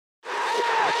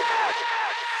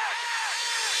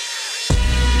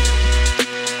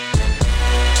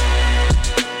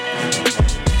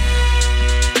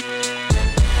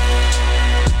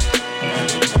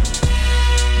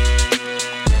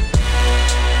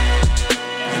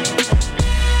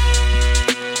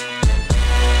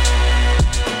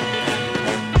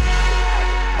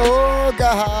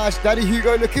gosh, Daddy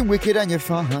Hugo looking wicked and you're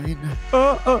fine.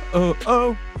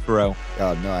 Oh. Pharrell.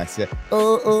 Oh, nice, yeah.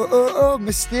 Oh,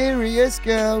 mysterious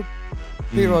girl.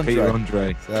 Peter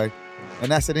Andre. So,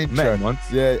 and that's an intro. Met him once.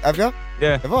 Yeah, have you?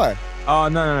 Yeah. Have I? Oh,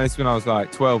 no. It's when I was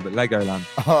like 12 at Legoland.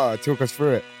 Oh, talk us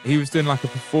through it. He was doing like a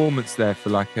performance there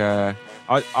for like I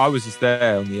was just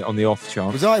there on the off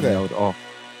chance. Was I there? The old off.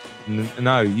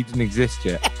 No, you didn't exist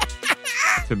yet.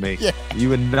 To me. Yeah. You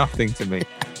were nothing to me.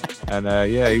 And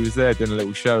he was there doing a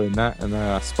little show in that, and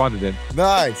I spotted him.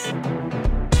 Nice.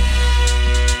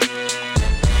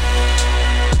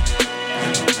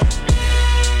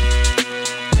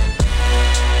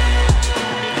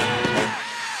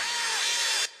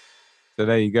 So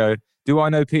there you go. Do I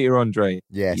know Peter Andre?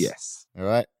 Yes. Yes. All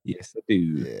right. Yes, I do.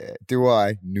 Yeah. Do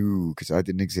I? No, because I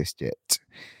didn't exist yet.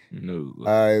 No.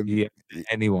 Yeah.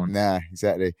 Anyone? Nah,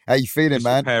 exactly. How you feeling, Just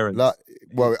your man? parents. Like,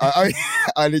 well, I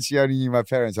literally only knew my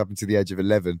parents up until the age of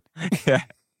 11. Yeah.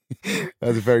 I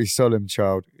was a very solemn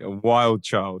child. A wild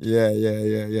child. Yeah.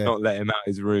 Not let him out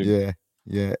his room.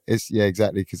 Yeah.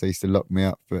 Exactly, because they used to lock me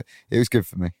up, but it was good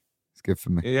for me. It's good for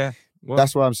me. Yeah. Well,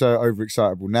 That's why I'm so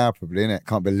overexcitable now, probably, innit?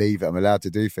 Can't believe it. I'm allowed to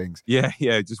do things. yeah.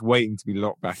 Just waiting to be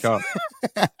locked back up.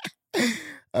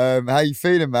 How you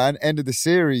feeling, man? End of the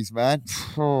series, man.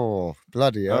 Oh,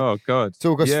 bloody hell. Oh God.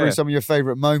 Talk us through some of your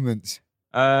favourite moments.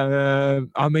 I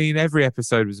mean, every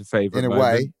episode was a favourite In a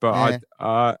moment, way, but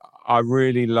yeah. I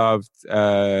really loved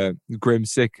Grim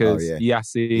Sickers, Oh, yeah.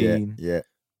 Yassine, Yeah.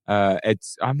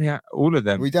 all of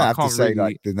them. We don't I have to can't say really,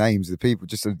 like the names of the people,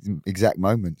 just the exact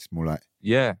moments, more like.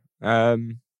 yeah. I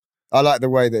like the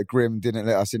way that Grim didn't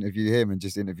let us interview him and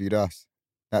just interviewed us.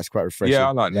 That's quite refreshing. Yeah,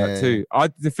 I like that too.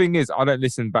 The thing is, I don't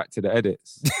listen back to the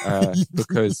edits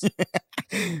because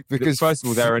first of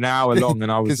all, they're an hour long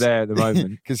and I was there at the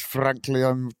moment. Because frankly,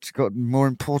 I've got more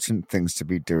important things to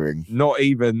be doing. Not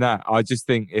even that. I just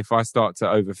think if I start to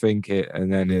overthink it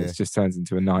and then it just turns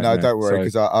into a nightmare. No, don't worry, So,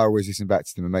 because I always listen back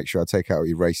to them and make sure I take out all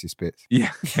your racist bits.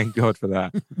 yeah, thank God for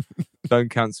that.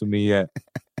 Don't cancel me yet.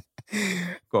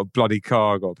 Got a bloody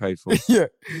car I got to pay for. Yeah.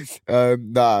 It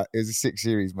was a sick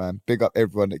series, man. Big up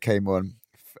everyone that came on.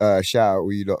 Shout out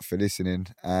all you lot for listening.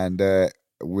 And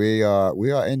we are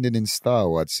ending in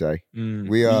style, I'd say.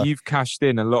 You've cashed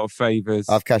in a lot of favours.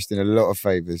 I've cashed in a lot of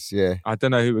favours, yeah. I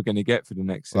don't know who we're going to get for the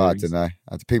next series. Well, I don't know.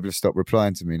 People have stopped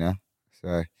replying to me now.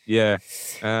 So yeah.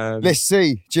 Let's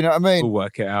see. Do you know what I mean? We'll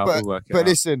work it out. But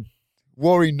listen,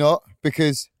 worry not,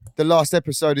 because the last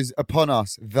episode is upon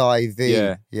us,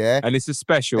 thee. Yeah. And it's a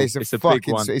special. It's a big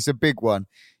one. It's a big one.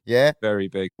 Yeah. Very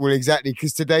big. Well, exactly,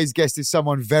 because today's guest is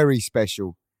someone very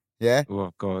special. Yeah.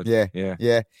 Oh God. Yeah.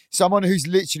 Someone who's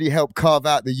literally helped carve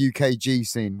out the UKG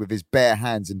scene with his bare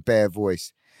hands and bare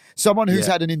voice. Someone who's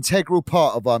had an integral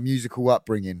part of our musical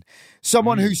upbringing.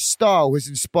 Someone whose style has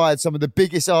inspired some of the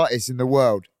biggest artists in the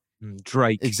world.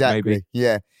 Drake. Exactly. Maybe.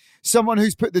 Yeah. Someone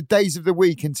who's put the days of the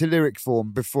week into lyric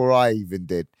form before I even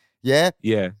did. Yeah?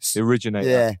 Yeah, the originator.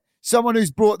 Yeah. Someone who's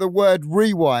brought the word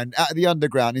rewind out of the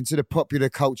underground into the popular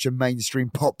culture mainstream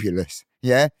populace.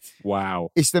 Yeah? Wow.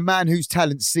 It's the man whose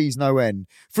talent sees no end.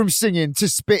 From singing to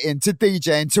spitting to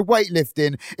DJing to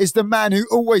weightlifting. It's the man who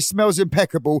always smells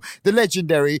impeccable, the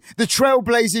legendary, the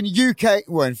trailblazing UK,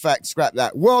 well, in fact, scrap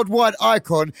that, worldwide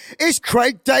icon. It's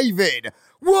Craig David.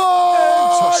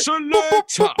 What? Not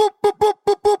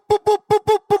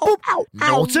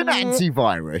an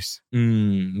antivirus.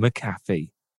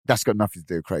 McAfee. That's got nothing to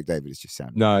do with Craig David. It's just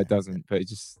sound. No, it doesn't. But it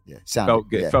just felt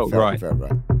good. Felt right. Felt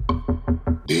right.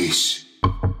 This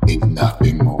is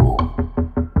nothing more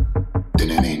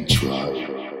than an intro.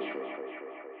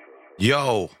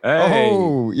 Yo. Hey.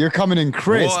 Oh, you're coming in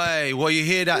crisp. Boy, well, you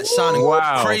hear that sounding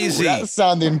crazy. That's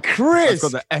sounding crisp.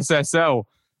 I've got the SSL.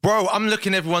 Bro, I'm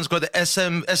looking, everyone's got the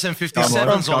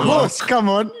SM57s on. Of course, come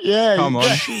on. Yeah. Come on.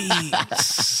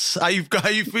 Jeez. How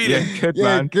you feeling? Yeah, good, Yeah,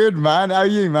 man. good, man. How are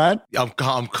you, man? I'm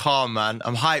calm, man.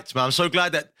 I'm hyped, man. I'm so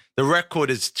glad that the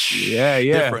record is Yeah.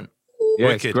 different. Yeah,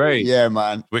 Wicked. it's great. Yeah,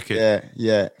 man. Wicked.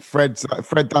 Yeah. Fred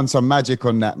done some magic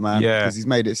on that, man. Yeah. Because he's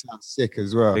made it sound sick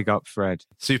as well. Big up, Fred.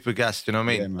 Super gassed, you know what I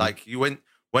mean? Yeah, man. Like,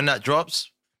 when that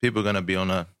drops, people are going to be on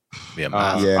a... Yeah,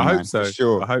 man. Yeah, I man, hope so. for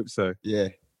sure. I hope so. Yeah.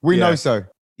 We Yeah. know so.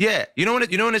 Yeah, you know when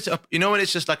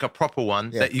it's just like a proper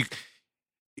one that you.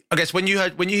 I guess when you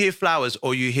hear Flowers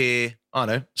or you hear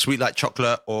Sweet Like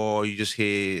Chocolate or you just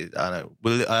hear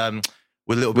with a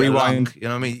little bit Rewind. of luck, you know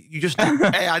what I mean? You just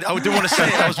hey, I didn't want to say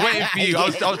it. I was waiting for you. I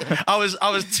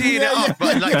was teeing it up,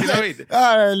 but like you know what I mean?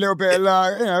 A little bit of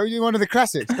like, you're one of the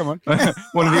classics. Come on.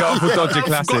 One of the Artful I Dodger forgot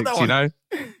classics, that you one. know?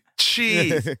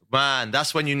 Jeez, man,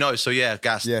 that's when you know. So yeah,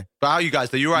 gassed. Yeah. But how you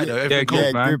guys? Are you right though? Everything Yeah,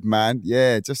 cool? man. Good, man.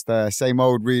 Yeah, just same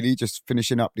old, really. Just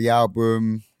finishing up the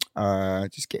album.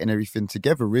 just getting everything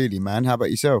together, really, man. How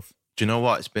about yourself? Do you know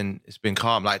what? It's been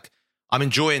calm. Like, I'm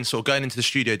enjoying sort of going into the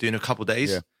studio, doing a couple of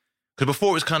days. Because before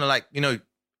it was kind of like, you know,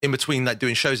 in between like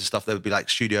doing shows and stuff, there would be like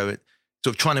studio,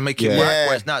 sort of trying to make it work.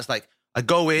 Whereas now it's like, I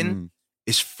go in,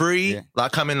 it's free. Like I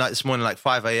come in like this morning, like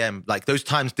 5 a.m. Like those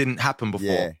times didn't happen before.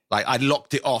 Yeah. Like I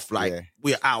locked it off. Like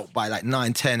we're out by like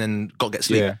 9, 10 and got to get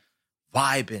sleep. Yeah.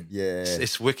 Vibing. Yeah.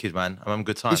 It's wicked, man. I'm having a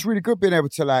good time. It's really good being able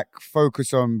to like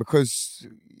focus on, because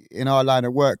in our line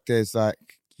of work, there's like,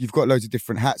 you've got loads of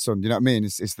different hats on. You know what I mean?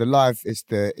 It's the live, it's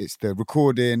the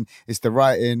recording, it's the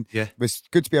writing. Yeah. But it's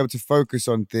good to be able to focus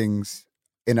on things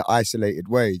in an isolated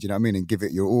way. Do you know what I mean? And give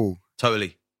it your all.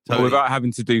 Totally. Without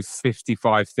having to do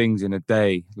 55 things in a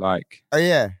day, like. Oh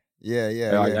yeah.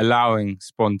 Like allowing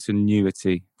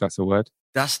spontaneity. That's a word.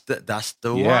 That's the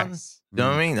one. You know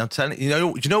what I mean? I'm telling you.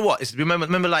 Do you know what? It's,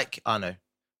 remember, like, I don't know.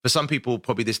 For some people,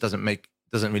 probably this doesn't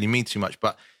really mean too much.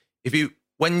 But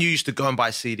when you used to go and buy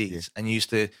CDs and you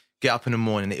used to get up in the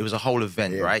morning, it was a whole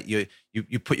event, right? You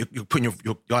put your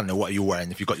I don't know what you're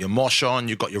wearing. If you got your Mosh on,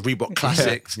 you got your Reebok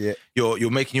Classics.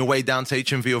 You're making your way down to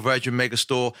HMV or Virgin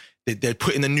Megastore. They're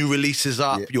putting the new releases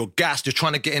up. You're gassed. You're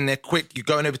trying to get in there quick. You're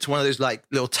going over to one of those like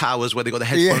little towers where they got the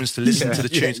headphones to listen to the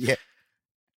tunes.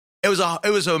 It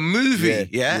was a movie,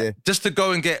 just to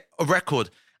go and get a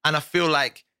record. And I feel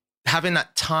like having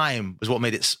that time was what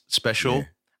made it special. Yeah.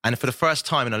 And for the first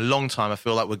time in a long time, I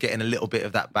feel like we're getting a little bit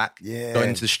of that back. Yeah. Going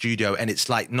into the studio, and it's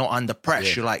like not under pressure.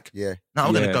 Yeah. You're like, no,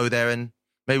 I'm going to go there, and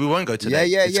maybe we won't go today.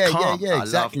 Yeah,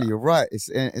 exactly. You're right.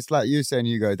 It's like you saying,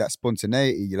 Hugo, that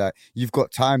spontaneity. You've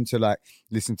got time to like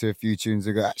listen to a few tunes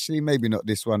and go, actually, maybe not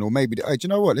this one, or maybe, do you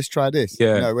know what? Let's try this.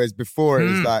 Yeah. You know, whereas before it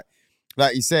was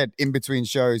like you said, in between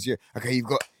shows, you've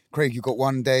got Craig, you've got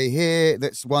one day here,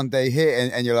 that's one day here,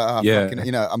 and you're like, fucking,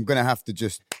 you know, I'm gonna have to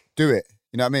just do it.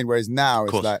 You know what I mean? Whereas now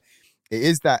it's like, it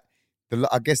is that.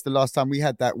 I guess the last time we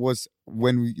had that was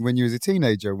when you was a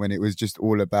teenager, when it was just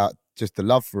all about just the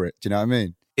love for it. Do you know what I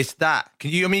mean? It's that.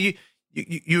 Can you? I mean,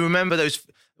 you remember those?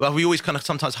 Well, we always kind of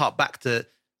sometimes hark back to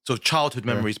sort of childhood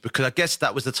memories because I guess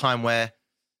that was the time where.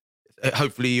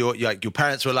 Hopefully your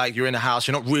parents were like, you're in a house,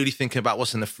 you're not really thinking about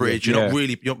what's in the fridge, you're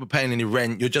not paying any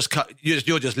rent, you're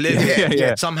just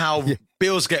living. Somehow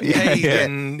bills get paid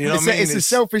and you know what I mean? It's a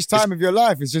selfish time of your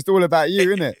life. It's just all about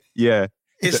you, isn't it? Yeah.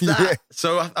 It's that.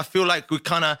 So I feel like we're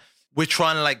trying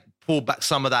to like pull back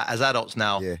some of that as adults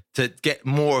now to get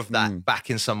more of that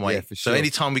back in some way. For sure. So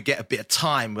anytime we get a bit of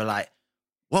time, we're like,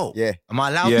 whoa, am I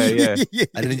allowed to? Yeah.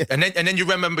 And then you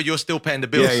remember you're still paying the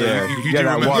bills. So you do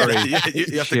remember. Worry.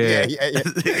 You have to, you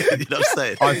know what I'm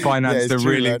saying? I financed a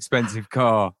really expensive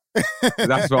car.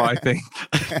 That's what I think.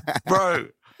 Bro,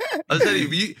 I was telling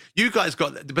you guys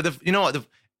got, but you know what?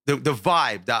 The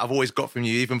vibe that I've always got from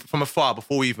you, even from afar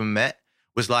before we even met,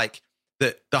 was like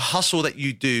the hustle that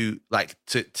you do, like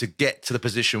to get to the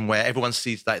position where everyone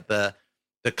sees like the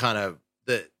kind of,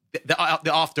 the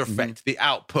after effect, the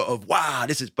output of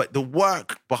but the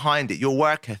work behind it, your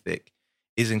work ethic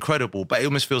is incredible. But it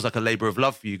almost feels like a labor of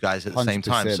love for you guys at the same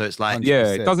time. So it's like,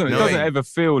 100%. It doesn't ever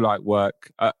feel like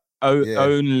work.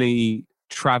 Only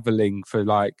traveling for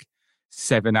like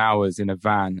 7 hours in a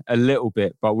van, a little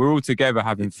bit, but we're all together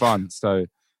having fun. So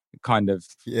kind of,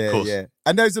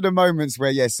 and those are the moments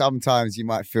where sometimes you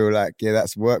might feel like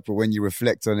that's work, but when you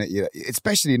reflect on it,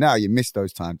 especially now, you miss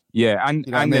those times. And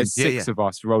there's six of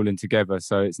us rolling together,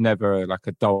 so it's never like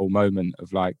a dull moment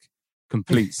of like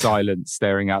complete silence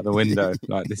staring out the window.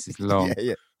 Like, this is long.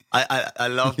 I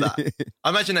love that. I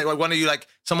imagine that like one of you, like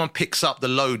someone picks up the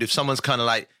load. If someone's kind of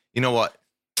like, you know what,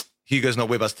 Hugo's not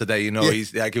with us today, you know,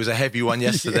 he's like, it was a heavy one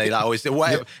yesterday. Like, always,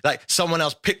 whatever, like someone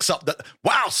else picks up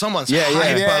someone's hyper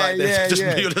like this.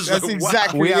 That's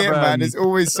exactly it, man. There's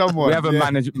always someone. We have a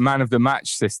man of the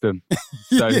match system.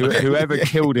 So whoever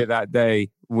killed it that day,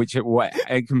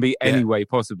 it can be any way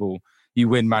possible, you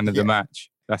win man of the match.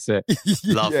 That's it.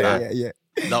 Love that.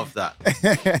 Love that.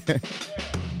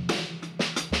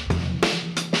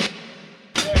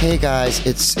 Hey guys,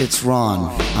 it's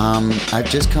Ron. I've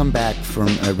just come back from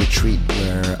a retreat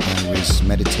where I was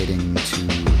meditating to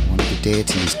one of the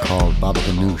deities called Baba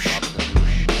Ganoush.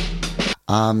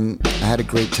 I had a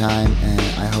great time, and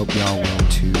I hope y'all will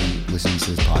too listen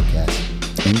to this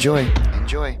podcast. Enjoy.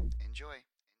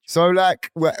 So,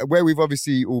 like, where we've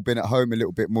obviously all been at home a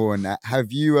little bit more on that,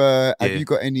 have you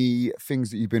got any things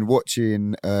that you've been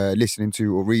watching, listening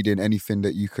to, or reading, anything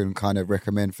that you can kind of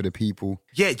recommend for the people?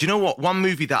 Yeah, do you know what? One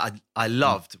movie that I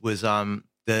loved was the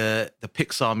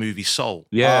Pixar movie Soul.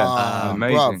 Yeah,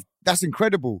 amazing. Bruv, that's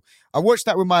incredible. I watched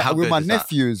that with my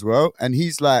nephew as well, and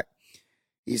he's like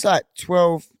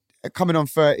 12, coming on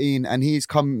 13, and he's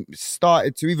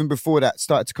started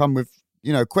to come with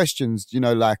questions,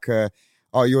 like,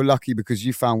 oh, you're lucky because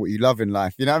you found what you love in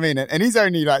life. You know what I mean? And he's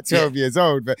only like 12 years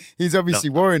old, but he's obviously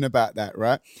worrying about that,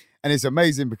 right? And it's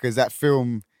amazing because that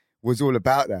film was all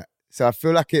about that. So I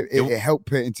feel like it helped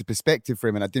put it into perspective for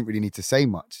him, and I didn't really need to say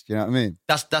much. Do you know what I mean?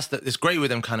 It's great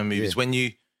with them kind of movies when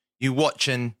you watch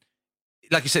and,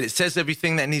 like you said, it says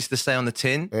everything that it needs to say on the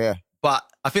tin. Yeah. But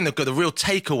I think the real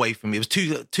takeaway from me was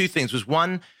two things. Was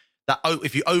one, that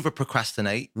if you over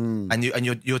procrastinate and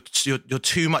you're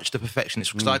too much the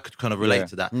perfectionist, because I could kind of relate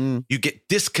to that. You get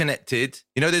disconnected.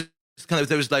 There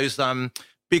was those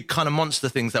big kind of monster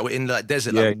things that were in the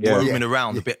desert, roaming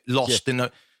around, a bit lost in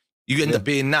the. You end up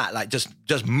being that, like just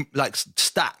like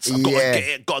stats.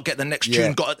 I've got to get the next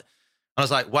tune. I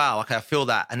was like, wow, okay, I feel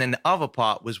that. And then the other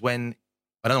part was when,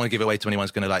 I don't want to give it away to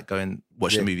anyone's going to like go and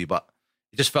watch the movie, but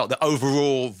it just felt the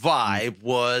overall vibe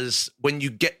was when you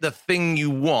get the thing you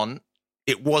want,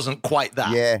 it wasn't quite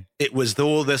that. Yeah. It was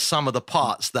all the sum of the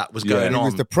parts that was going on. It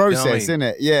was the process, isn't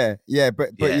it? Yeah, yeah.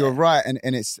 But you're right, and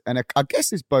I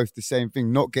guess it's both the same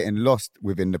thing, not getting lost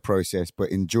within the process, but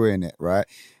enjoying it, right?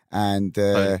 And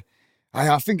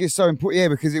I think it's so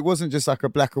important, because it wasn't just like a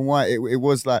black and white. It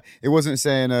was like, it wasn't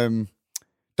saying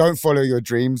don't follow your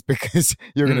dreams because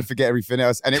you're going to forget everything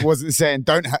else. And it wasn't saying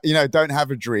don't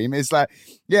have a dream. It's like,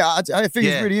 I think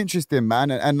it's really interesting,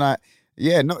 man. And like,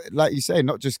 not like you say,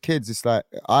 not just kids. It's like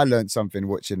I learned something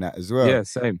watching that as well. Yeah,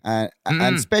 same. And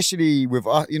especially with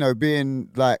being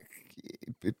like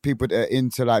people that are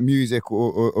into like music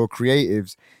or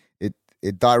creatives,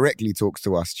 it directly talks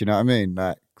to us. Do you know what I mean?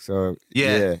 Like, so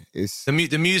it's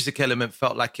the music element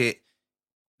felt like it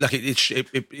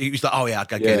was like, oh yeah, I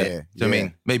get it. Do you know what I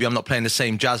mean? Maybe I'm not playing the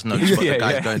same jazz notes what the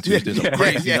guy's going to do some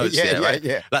crazy notes there, right?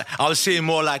 Yeah. Like I was seeing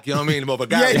more like, you know what I mean, more of a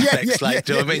Gary effects. Like,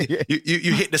 do you know what I mean?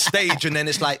 You hit the stage and then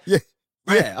it's like,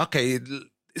 okay,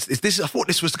 is this? I thought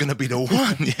this was going to be the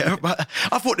one, but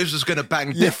I thought this was going to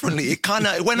bang differently.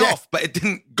 It went off, but it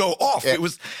didn't go off. It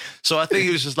was, so I think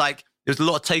it was just like, there's a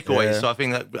lot of takeaways, so I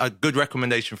think that a good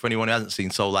recommendation for anyone who hasn't seen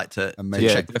Soul Light to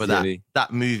check for that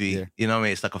movie. Yeah. You know what I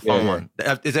mean? It's like a fun one.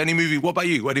 Is there any movie? What about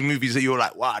you? What are the movies that you're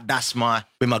like, wow, that's my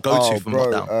go-to from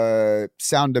lockdown?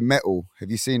 Sound of Metal. Have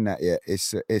you seen that yet?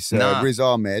 It's Riz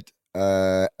Ahmed,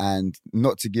 and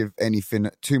not to give anything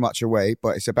too much away,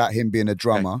 but it's about him being a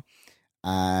drummer,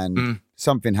 and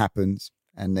something happens,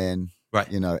 and then. Right,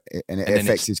 and it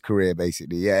affects his career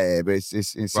basically. Yeah, but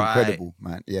it's incredible,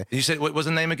 man. Yeah. You said what was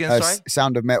the name again? Sorry,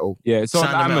 Sound of Metal. Yeah, it's on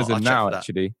Amazon now,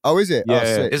 actually. Oh, is it? Yeah,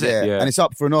 is it? Yeah, and it's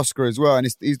up for an Oscar as well. And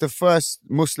he's the first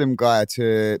Muslim guy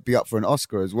to be up for an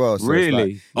Oscar as well. So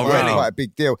really? It's really quite a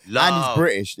big deal. And he's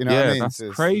British. You know what I mean? That's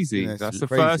crazy. That's the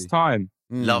first time.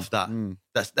 Love that.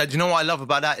 Do you know what I love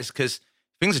about that is because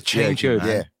things are changing. Man.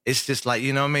 Yeah. It's just like,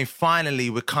 you know what I mean. Finally,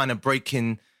 we're kind of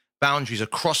breaking boundaries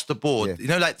across the board. You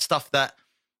know, like stuff that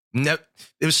there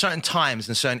was certain times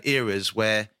and certain eras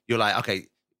where you're like, okay,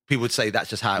 people would say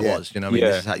that's just how it was. You know what I mean?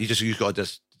 This is how you got to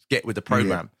just get with the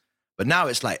program. But now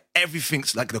it's like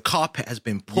everything's like the carpet has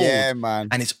been pulled, man,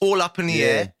 and it's all up in the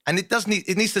air, and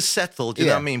it needs to settle. Do you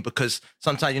know what I mean? Because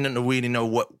sometimes you don't really know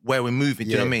where we're moving.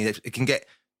 Do you know what I mean? It can get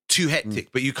too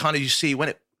hectic, but you see when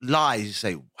it lies, you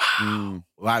say,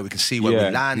 wow, we can see where we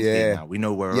landed now. We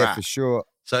know where we're at. Yeah, for sure.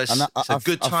 So it's a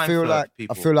good time for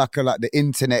people. I feel like the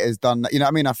internet has done that. You know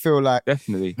what I mean? I feel like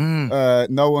definitely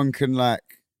no one can like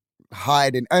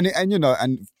hide in,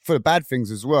 and for the bad things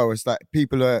as well. It's like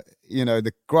people are,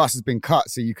 the grass has been cut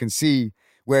so you can see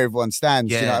where everyone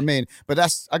stands. You know what I mean? But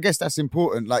I guess that's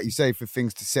important, like you say, for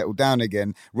things to settle down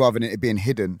again rather than it being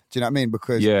hidden. Do you know what I mean?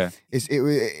 Because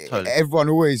totally. Everyone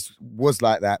always was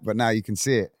like that, but now you can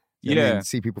see it. You know what I mean?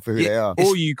 See people for who they are.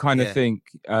 Or you kind of think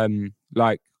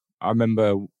like. I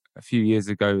remember a few years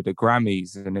ago, the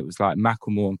Grammys, and it was like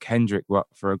Macklemore and Kendrick were up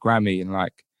for a Grammy, and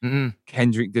like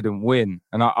Kendrick didn't win.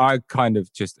 And I kind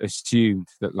of just assumed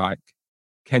that like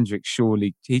Kendrick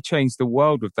he changed the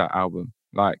world with that album.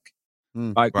 Like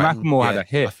Macklemore had a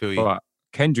hit, but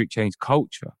Kendrick changed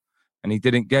culture and he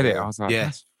didn't get it. I was like,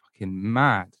 that's fucking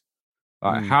mad.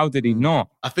 Like, how did he not?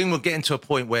 I think we're getting to a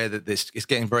point where this is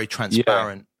getting very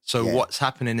transparent. So what's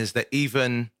happening is that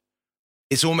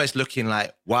it's almost looking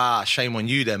like, wow, shame on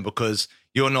you then, because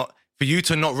for you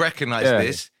to not recognize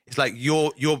this, it's like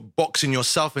you're boxing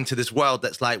yourself into this world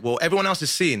that's like, well, everyone else is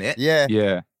seeing it.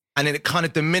 Yeah. And then it kind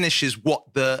of diminishes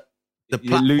what the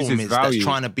platform is that's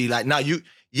trying to be like, now you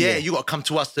got to come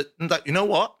to us. Like, you know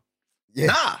what? Yeah.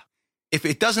 Nah. If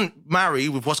it doesn't marry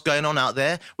with what's going on out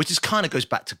there, which is kind of goes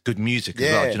back to good music as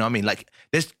well. Do you know what I mean? Like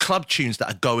there's club tunes that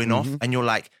are going off and you're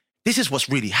like, this is what's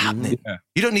really happening. Yeah.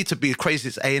 You don't need to be the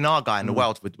craziest A&R guy in the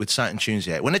world with certain tunes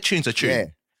yet. When a tune's a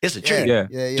tune, it's a tune. Do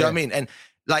you know what I mean? And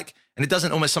And it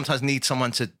doesn't almost sometimes need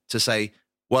someone to say,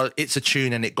 well, it's a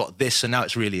tune and it got this, so now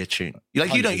it's really a tune.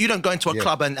 Like you don't go into a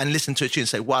club and listen to a tune and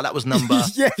say, wow, that was number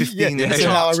 15 in the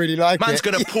charts. I really like Man's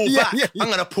going to pull back. I'm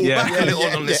going to pull back a little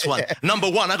on this one. Number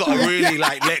one, I got to really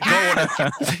like let go on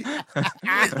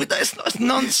it. It's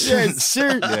nonsense. Yeah, it's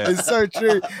true. It's so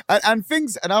true. And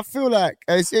things, and I feel like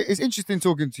it's interesting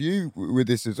talking to you with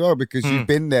this as well, because you've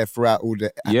been there throughout all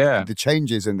the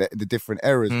changes and the different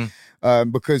eras.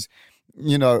 Because,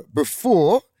 you know,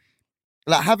 before,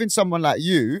 like having someone like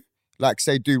you, like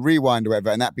say do Rewind or whatever,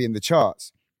 and that be in the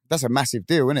charts, that's a massive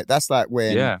deal, isn't it? That's like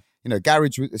when, you know,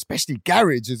 garage, especially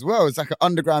garage as well, it's like an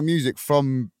underground music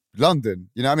from London,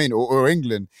 you know what I mean? Or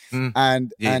England.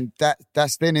 And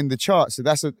that's then in the charts. So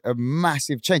that's a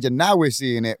massive change. And now we're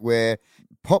seeing it where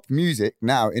pop music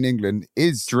now in England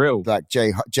is drill, like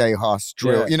Jay Huss,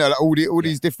 drill, you know, like all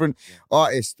these different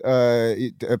artists.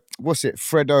 What's it?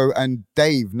 Fredo and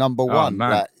Dave, number one.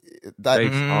 Man. Like,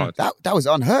 that was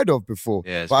unheard of before.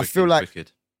 Yeah, but I feel like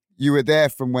you were there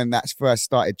from when that first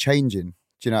started changing.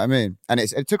 Do you know what I mean? And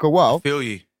it took a while. I feel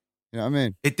you. You know what I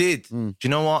mean? It did. Do you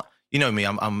know what? You know me.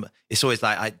 I'm. It's always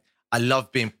like I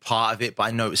love being part of it, but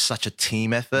I know it's such a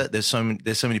team effort. There's so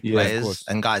many players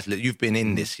and guys. Look, you've been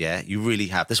in this, you really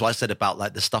have. That's what I said about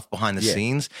like the stuff behind the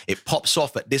scenes. It pops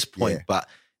off at this point, but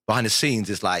behind the scenes,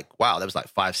 it's like, wow, there was like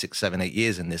 5, 6, 7, 8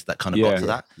 years in this that kind of got to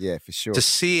that. Yeah, for sure. To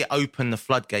see it open the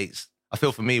floodgates, I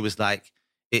feel for me was like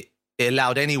it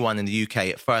allowed anyone in the UK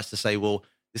at first to say, well,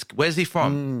 where's he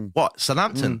from? What,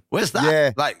 Southampton? Where's that?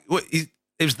 Yeah. Like, what?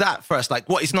 It was that first, like,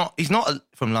 what? He's not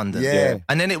from London. Yeah.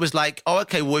 And then it was like, oh,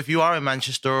 okay, well, if you are in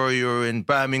Manchester or you're in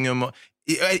Birmingham,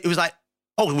 it was like,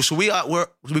 oh, so we've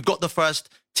got the first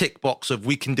tick box of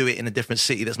we can do it in a different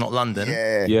city that's not London.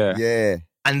 Yeah.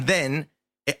 And then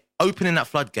opening that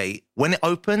floodgate, when it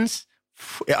opens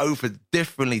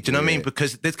differently. Do you know what I mean?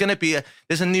 Because there's going to be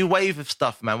there's a new wave of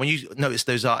stuff, man. When you notice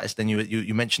those artists, then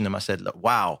you mentioned them, I said, look,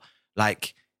 wow,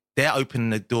 like they're opening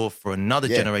the door for another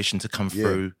generation to come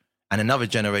through. And another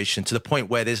generation to the point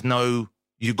where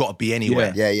you've got to be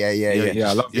anywhere. Yeah.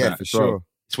 I love that for sure.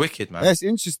 It's wicked, man. That's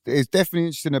interesting. It's definitely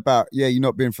interesting about you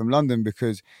not being from London,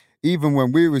 because even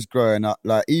when we was growing up,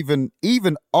 like even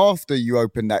after you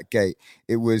opened that gate,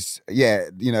 it was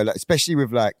you know, like especially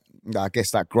with like I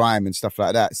guess like grime and stuff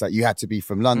like that. It's like you had to be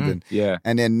from London.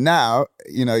 And then now,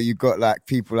 you know, you got like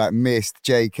people like Mist,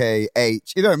 JK,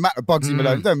 H. It don't matter, Bugsy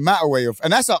Malone. It don't matter where you're from.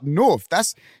 And that's up north.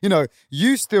 That's, you know,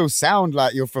 you still sound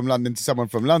like you're from London to someone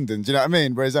from London. Do you know what I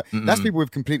mean? Whereas that's people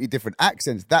with completely different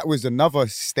accents. That was another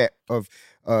step of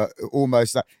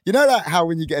almost like, you know, like how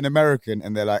when you get an American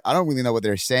and they're like, I don't really know what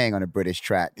they're saying on a British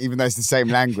track, even though it's the same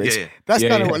language. That's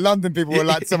kind of what London people were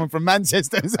like. Someone from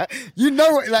Manchester, it's like, you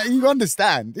know, like you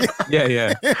understand.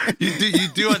 You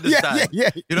do understand. You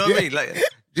know what I mean? Like,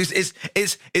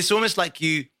 it's almost like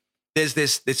there's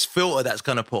this filter that's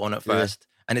kind of put on at first,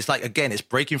 and it's like, again, it's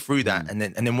breaking through that, and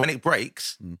then when it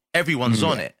breaks, everyone's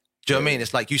on it. Do you know what I mean?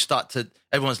 It's like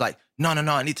everyone's like, no,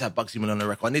 I need to have Bugsy Malone on the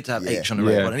record. I need to have H on the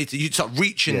record. You start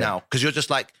reaching now, because you're just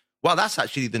like, wow, that's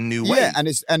actually the new way. Yeah, and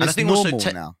it's normal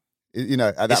now. You know,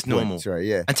 at that it's point. Normal.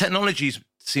 Sorry, And technology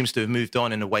seems to have moved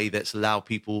on in a way that's allowed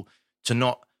people to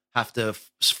not have to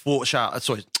fork out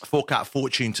a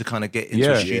fortune to kind of get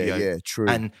into a studio. Yeah, true.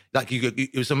 And like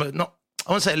it was not,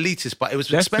 I won't say elitist, but it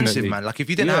was expensive, man. Like if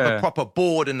you didn't have a proper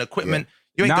board and equipment,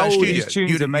 you ain't now going to all studio. these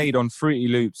tunes are made on Fruity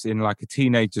Loops in like a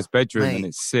teenager's bedroom, and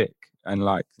it's sick. And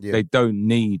like they don't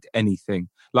need anything.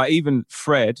 Like even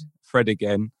Fred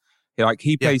again,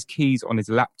 he plays keys on his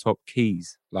laptop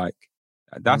keys. Like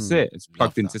that's it. It's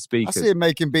plugged into speakers. I see him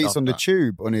making beats on the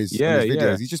tube on his videos.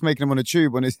 Yeah. He's just making them on a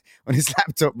tube on his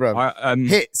laptop, bro.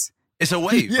 Hits. It's a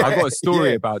wave. I got a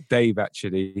story about Dave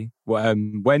actually.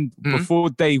 Before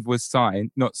Dave was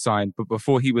not signed, but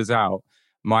before he was out,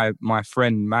 my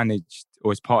friend managed or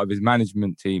was part of his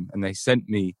management team, and they sent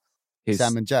me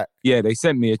Sam and Jack. Yeah, they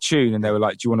sent me a tune, and they were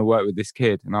like, "Do you want to work with this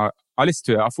kid?" And I listened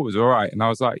to it. I thought it was all right, and I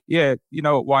was like, "Yeah, you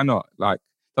know what? Why not? Like,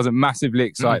 doesn't massively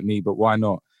excite me, but why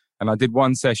not?" And I did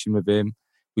one session with him.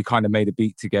 We kind of made a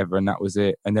beat together, and that was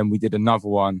it. And then we did another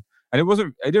one, and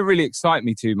it didn't really excite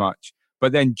me too much.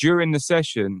 But then during the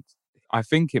session, I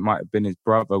think it might have been his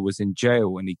brother was in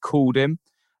jail, and he called him,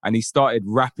 and he started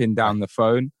rapping down the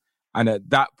phone. And at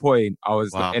that point, I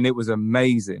was like, and it was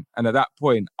amazing. And at that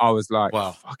point, I was like,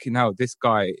 fucking hell, this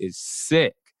guy is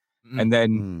sick. And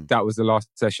then that was the last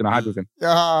session I had with him.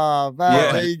 Oh,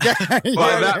 man. There you go. But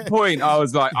at that point, I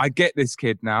was like, I get this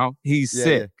kid now. He's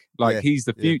sick. Like, he's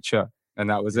the future. And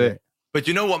that was it. But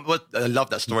you know what? I love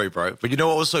that story, bro. But you know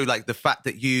what? Also, like the fact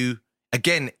that you,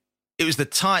 again, it was the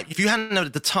time. If you hadn't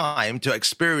had the time to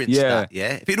experience that,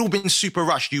 if it'd all been super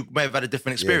rushed, you may have had a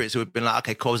different experience. It would have been like,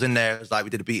 okay, cool, I was in there. It was like we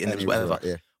did a beat and it was whatever.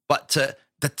 But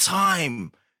the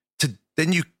time to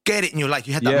then you get it and you're like,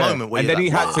 you had that moment where and then like, he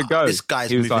had to go. This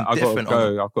guy's he was moving like, different.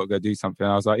 I've got to go do something.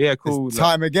 And I was like, yeah, cool. It's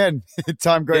time again.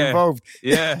 Time got involved.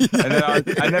 Yeah.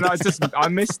 And then I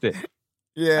missed it.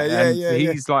 Yeah.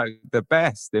 He's like the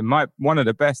best one of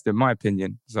the best in my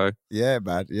opinion. So yeah,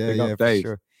 man. Yeah, for Dave.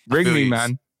 Sure. Ring me,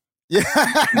 man. Yeah,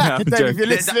 Dave, if you're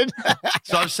listening.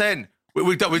 So I'm saying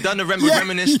we've done the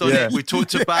reminisced on it. We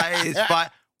talked about it.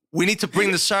 But we need to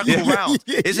bring the circle round.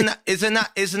 Isn't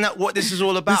that what this is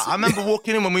all about? I remember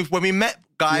walking in when we met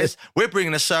guys. We're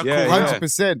bringing a circle round.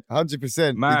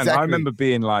 100%. Man, exactly. I remember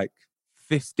being like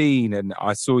 15 and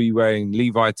I saw you wearing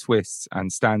Levi Twists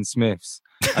and Stan Smiths.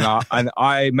 And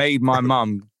I made my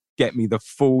mum get me the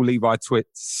full Levi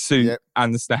Twists suit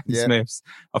and the Stan Smiths.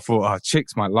 I thought,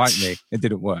 chicks might like me. It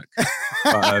didn't work.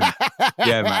 But,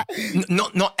 yeah, man.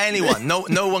 Not anyone.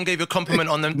 No one gave you a compliment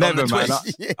on them. Never, on the man.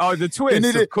 Twists. The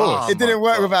Twists, of course. It didn't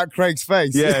work without Craig's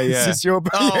face. Yeah. It's just your...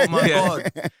 Oh, my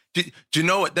God. Do you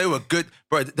know what? They were good.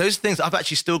 Bro, those things, I've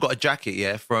actually still got a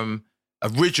jacket, from...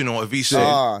 original Aviso.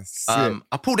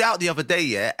 I pulled it out the other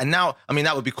day, and now, I mean,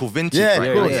 that would be called vintage,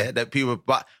 right? That people,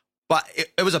 but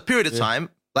it was a period of time,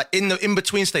 like in the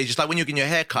in-between stages, like when you're getting your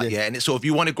hair cut, and it's sort of,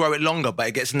 you want to grow it longer, but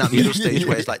it gets in that middle stage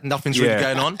where it's like nothing's really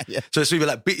going on. So it's either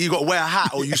like, you got to wear a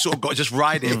hat or you sort of got to just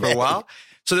ride it for a while.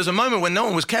 So there's a moment when no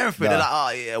one was caring for it. They're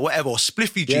like, whatever, or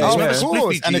spliffy jeans.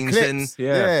 Spliffy jeans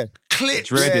and clips,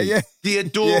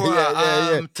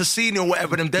 Theodora, Tassini or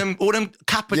whatever, them all them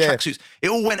Kappa tracksuits. It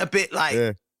all went a bit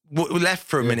like left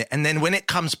for a minute, and then when it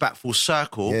comes back full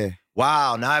circle,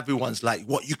 wow! Now everyone's like,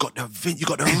 "What you got the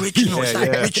original? It's like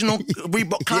original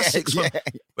Reebok classics."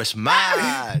 It's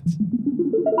mad.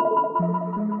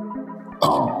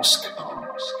 Ask.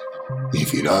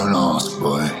 If you don't ask,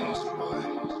 boy,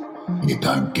 you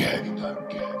don't get.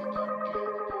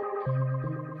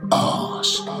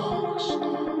 Ask.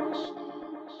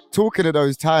 Talking of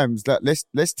those times, that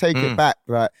let's take it back,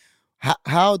 right?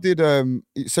 How did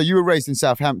so you were raised in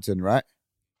Southampton, right?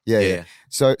 Yeah.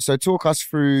 So talk us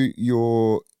through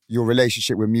your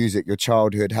relationship with music, your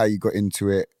childhood, how you got into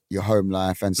it, your home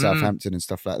life, and Southampton and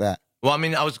stuff like that. Well, I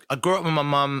mean, I grew up with my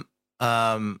mum.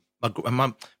 My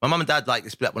mum and dad like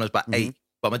split up when I was about 8,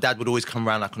 but my dad would always come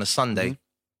around like on a Sunday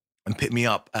and pick me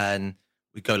up, and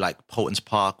we'd go like Polton's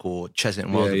Park or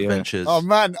Chesington World Adventures. Oh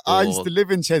man, I used to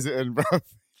live in Chesington, bro.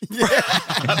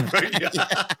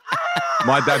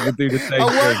 My dad would do the same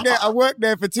thing. I worked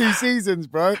there for 2 seasons,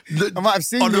 bro. I might have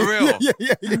seen on you. the real.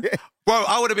 Yeah. Bro,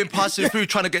 I would have been passing through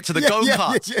trying to get to the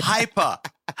go-karts. Hyper.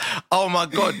 Oh my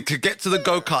God. To get to the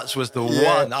go-karts was the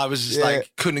one. I was just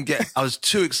like, couldn't get, I was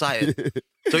too excited.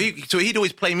 So he'd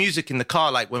always play music in the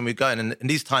car, like when we're going. And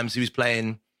these times he was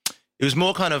playing, it was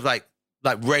more kind of like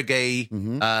reggae,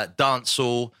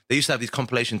 dancehall. They used to have these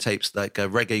compilation tapes, like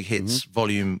Reggae Hits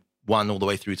Volume 1 all the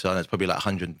way through to, it's probably like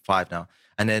 105 now.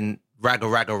 And then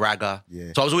Ragga.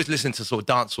 Yeah. So I was always listening to sort of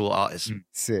dancehall artists.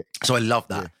 Sick. So I love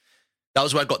that. Yeah. That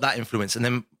was where I got that influence. And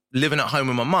then living at home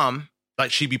with my mum,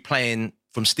 like she'd be playing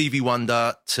from Stevie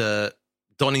Wonder to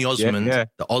Donny Osmond,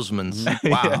 the Osmonds.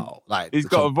 Wow. Like he's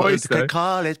got a voice though.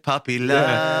 Call it puppy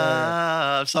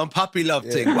love. Some puppy love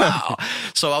thing. Wow.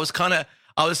 So I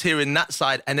was hearing that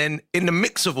side. And then in the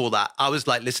mix of all that, I was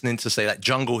like listening to say like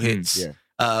jungle hits,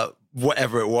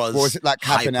 whatever it was. Or was it like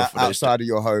happening outside of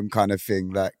your home kind of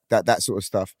thing? Like that sort of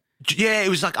stuff? Yeah, it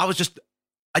was like I just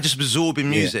absorbing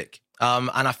music. And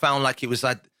I found like it was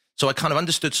like, so I kind of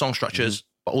understood song structures,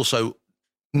 but also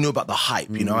knew about the hype,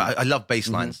 you know. I love bass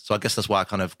lines. So I guess that's why I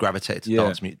kind of gravitated to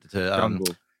dance music,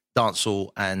 to dancehall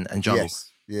and jungle. Yes.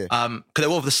 Yeah. Because they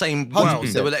were all the same world.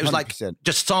 It was 100%. Like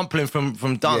just sampling from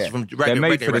dance, from reggae. They're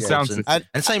made for the sounds. And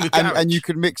same with garage. And you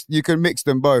can mix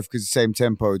them both because the same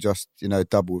tempo just,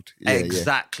 doubled. Yeah,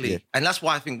 exactly. Yeah. And that's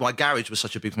why I think why garage was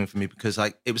such a big thing for me, because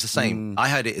like it was the same. I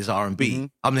heard it as R&B.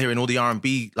 I'm hearing all the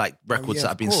R&B like records that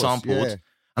have been sampled. Yeah.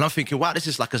 And I'm thinking, wow, this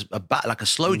is like a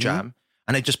slow jam.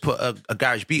 And they just put a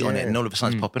garage beat on it, and all of a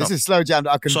sudden it's popping up. This is slow jam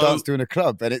that I can dance to in a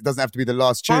club, and it doesn't have to be the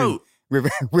last tune. Bro,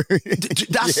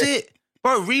 that's it.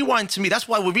 Bro, Rewind to me, that's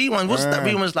why with Rewind, that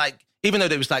Rewind was like, even though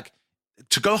it was like,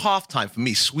 to go halftime for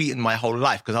me sweetened my whole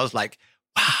life, because I was like,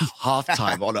 wow,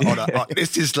 halftime on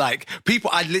this is like, people,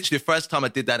 the first time I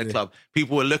did that in a club,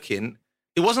 people were looking,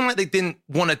 it wasn't like they didn't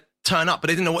want to turn up, but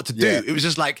they didn't know what to do. It was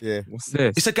just like, what's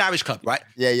this? It's a garage club, right?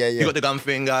 Yeah. You got the gun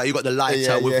finger, you got the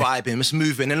lighter, we're vibing, it's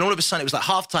moving. And all of a sudden it was like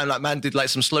halftime, like man did like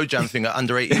some slow jam thing at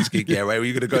under 18s gig, where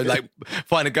you're going to go like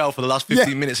find a girl for the last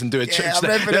 15 minutes and do a trick. I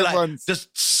remember that once.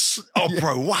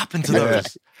 Bro, what happened to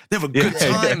those? They were good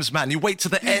times, man. You wait to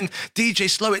the end, DJ,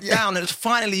 slow it down. And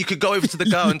finally you could go over to the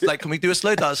girl and like, can we do a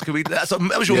slow dance?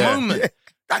 That was your moment.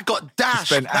 That got dashed.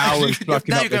 Spent hours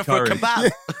plucking now up you're going the for a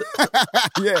kebab.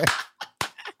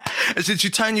 And since you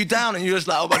turn you down and you're just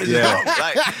like, oh, but this is wrong.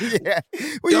 Like,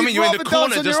 Well, I mean, you're in the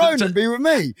corner on just your own and be with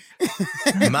me.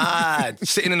 mad,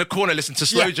 sitting in the corner, listening to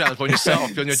slow jams on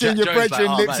yourself, on your Seeing Jack your Jones.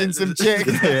 brethren Like, lips in some chick.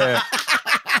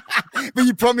 But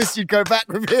you promised you'd go back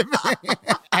with him.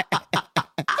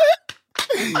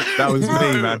 That was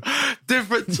me, man.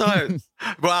 Different times.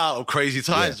 Wow, crazy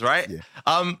times, right? Yeah.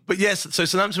 But yes, so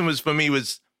Southampton was for me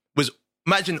was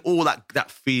imagine all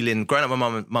that feeling. Growing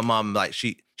up, my mum, like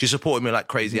she supported me like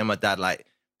crazy, and my dad like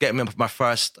getting me my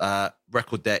first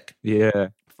record deck. Yeah.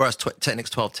 First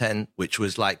Technics 1210, which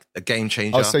was like a game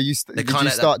changer. Oh, so did you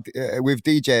start with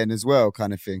DJing as well,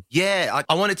 kind of thing? Yeah,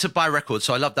 I wanted to buy records,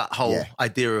 so I love that whole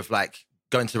idea of like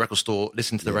going to the record store,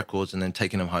 listening to the records, and then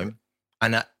taking them home.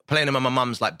 And playing them on my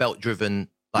mum's like belt-driven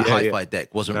like hi-fi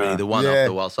deck wasn't really the one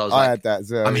after a while. So I was like, had that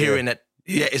as well, I'm hearing it.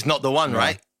 Yeah, it's not the one,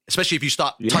 right? Especially if you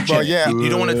start touching it. You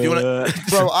don't want to.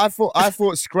 Bro, I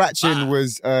thought scratching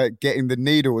was getting the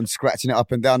needle and scratching it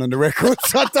up and down on the record.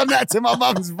 So I've done that to my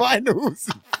mum's vinyls.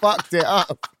 Fucked it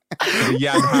up. The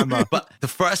Jan Hammer. But the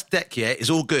first deck, is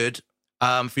all good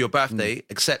for your birthday,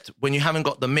 except when you haven't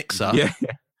got the mixer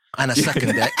and a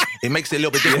second deck, it makes it a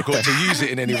little bit difficult to use it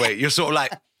in any way. You're sort of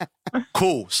like,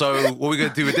 cool, so what are we going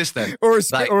to do with this then? Or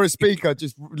a speaker,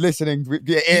 just listening with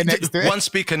your ear next to it. One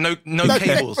speaker, no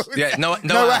cables. Yeah, no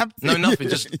amp, no nothing.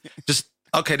 Just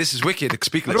okay, this is wicked. The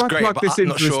speaker looks great, but I'm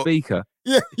not sure. Speaker?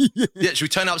 Yeah, should we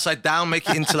turn it upside down, make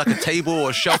it into like a table or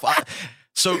a shelf?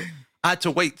 So I had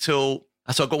to wait till...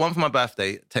 So I got one for my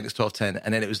birthday, Technics 1210,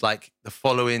 and then it was like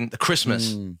the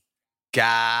Christmas.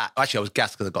 Actually, I was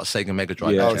gassed because I got a Sega Mega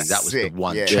Drive. Yeah. That was the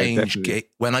one. Yeah, Change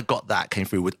when I got that, came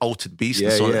through with Altered Beast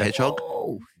and Sonic the Hedgehog.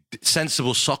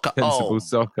 Sensible Soccer.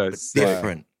 Soccer.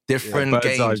 Different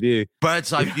games.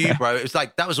 Bird's Eye View, bro. It was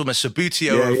like, that was almost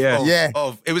Subbuteo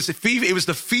of it was the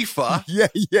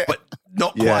FIFA, but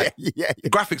not quite. The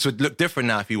graphics would look different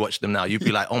now if you watch them now. You'd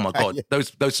be like, oh my God,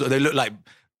 those they look like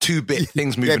 2-bit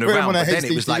things moving around. But then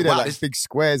it was like, wow, like big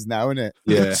squares now, isn't it?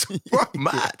 Yeah.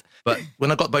 Mad. But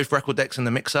when I got both record decks and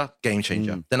the mixer, game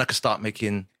changer. Then I could start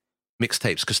making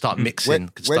mixtapes, could start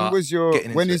mixing. When is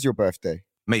your birthday?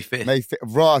 May 5th. May 5th.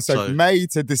 Raw. So May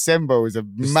to December was a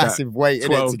massive wait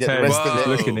in it to get the rest of it.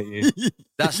 Looking at you.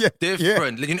 That's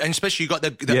different. And especially you got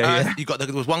the earth, you got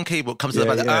there was one cable that comes out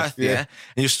about the earth, and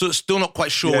you're still not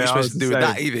quite sure what you're supposed to do with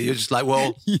that either. You're just like,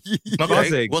 well,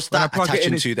 okay, what's that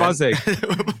attaching to then? Buzzing.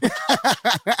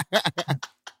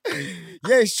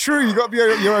 Yeah, it's true. You got to be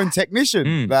your own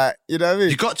technician. Like, you know what I mean?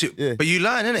 You got to, but you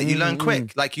learn, innit? You learn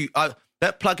quick. Like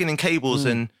that plugging in cables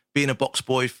and being a box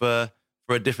boy for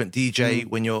a different DJ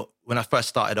when I first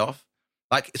started off.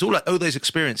 Like, it's all like, those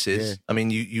experiences. Yeah. I mean,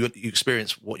 you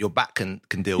experience what your back can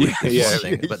deal with.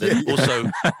 But then also,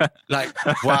 like,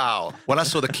 wow. When I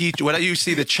saw when you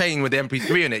see the chain with the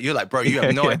MP3 in it, you're like, bro, you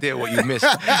have no idea what you missed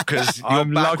because your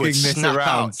back would snap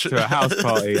out to a house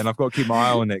party, and I've got to keep my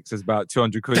eye on it because there's about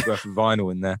 200 quid worth of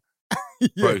vinyl in there.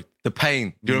 Bro, the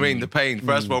pain. Do you know what I mean? The pain.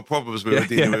 First world problems we were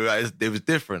dealing with. It was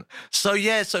different. So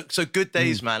so good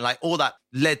days, man. Like, all that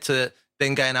led to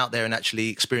then going out there and actually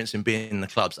experiencing being in the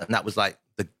clubs, and that was like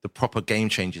the proper game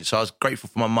changing. So I was grateful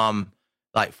for my mum,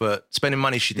 like, for spending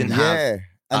money she didn't have,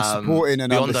 and supporting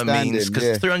and beyond understanding. Her means,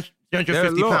 because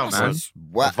 £350, man.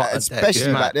 Wow,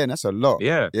 especially back then, that's a lot.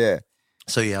 Yeah.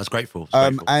 So I was grateful.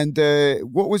 And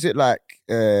what was it like?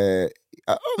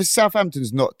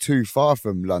 Southampton's not too far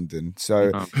from London,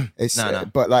 so it's. No.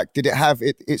 But like, did it have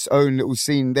its own little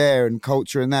scene there and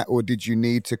culture and that, or did you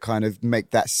need to kind of make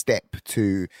that step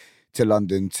to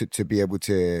London to be able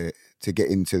to get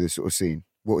into the sort of scene?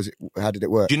 What was it? How did it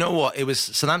work? Do you know what? It was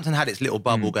Southampton had its little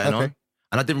bubble going on,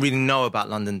 and I didn't really know about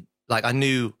London. Like, I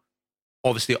knew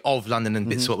obviously of London and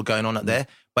bits of what were going on up there,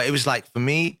 but it was like, for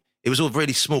me, it was all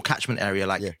really small catchment area.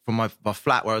 Like, from my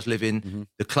flat where I was living,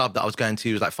 the club that I was going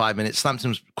to was like 5 minutes.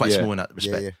 Southampton was quite small in that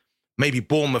respect. Yeah. Maybe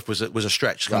Bournemouth was a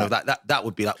stretch. Kind of that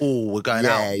would be like, we're going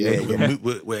out.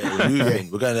 We're moving.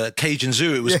 We're going to Cajun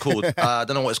Zoo, it was called. I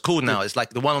don't know what it's called now. It's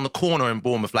like the one on the corner in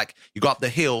Bournemouth. Like, you go up the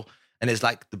hill and there's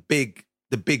like the big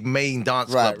main dance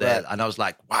club there. And I was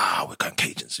like, wow, we're going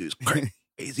Cajun Zoo. It's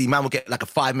crazy. Man will get like a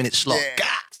 5-minute slot.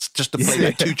 Just to play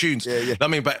like 2 tunes. I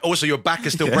mean, but also your back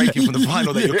is still breaking from the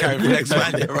vinyl that you're carrying for next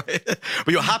man, right? But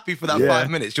you're happy for that 5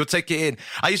 minutes. You'll take it in.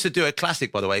 I used to do a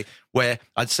classic, by the way, where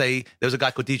I'd say there was a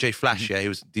guy called DJ Flash. He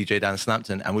was DJ down in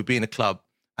Southampton, and we'd be in a club,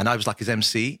 and I was like his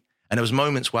MC. And there was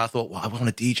moments where I thought, well, I want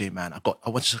a DJ, man. I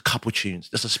want just a couple tunes,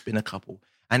 just to spin a couple.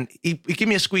 And he'd give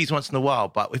me a squeeze once in a while,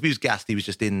 but if he was gassed, he was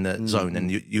just in the zone. And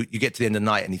you get to the end of the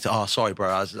night and he'd say, oh, sorry, bro,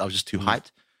 I was just too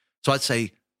hyped. So I'd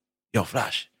say, yo,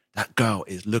 Flash, that girl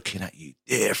is looking at you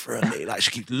differently. Like, she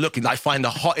keeps looking, like, find the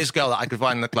hottest girl that I could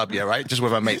find in the club, yeah, right? Just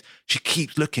with her mates. She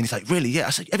keeps looking. He's like, really? Yeah. I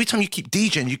said, every time you keep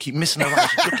DJing, you keep missing her around.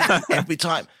 She's looking at you every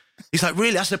time. He's like,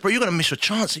 really? I said, bro, you're going to miss your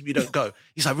chance if you don't go.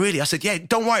 He's like, really? I said, yeah,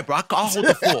 don't worry, bro. I'll hold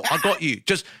the fort. I got you.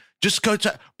 Just go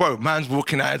to... Bro, man's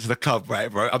walking out into the club, right,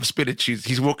 bro? I'm spinning tunes.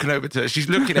 He's walking over to her. She's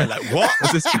looking at her like, what?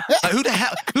 Like, who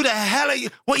the hell are you?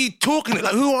 What are you talking to?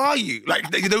 Like, who are you?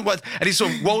 Like, you know what? And he's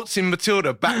sort of waltzing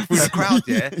Matilda back through the crowd,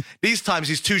 yeah? These times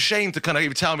he's too ashamed to kind of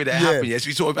even tell me that it happened, yeah? So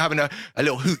he's sort of having a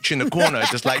little hooch in the corner,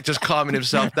 just calming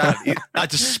himself down. I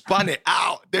just spun it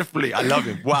out differently. I love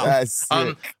him. Wow.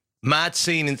 Mad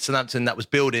scene in Southampton that was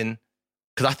building...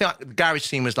 Because I think the garage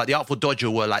scene was like the Artful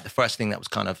Dodger were like the first thing that was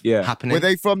kind of happening. Were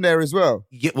they from there as well?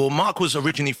 Yeah, well, Mark was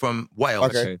originally from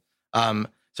Wales. Okay.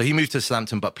 So he moved to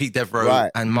Southampton, but Pete Devereaux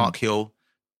and Mark Hill,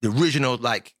 the original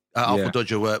Artful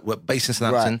Dodger were based in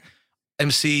Southampton. Right.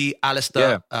 MC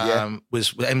Alistair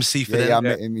was MC for them. Yeah, I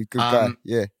met him. He's a good guy.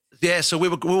 Yeah. Yeah, so we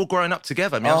were all growing up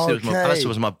together. I mean, Alistair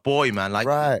was my boy, man. Like,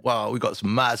 wow, we got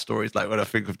some mad stories. Like when I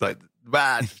think of like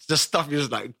mad, just stuff. You're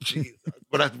just like, geez,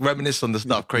 when I reminisce on the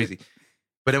stuff, crazy.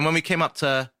 But then when I came up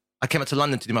to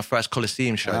London to do my first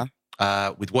Coliseum show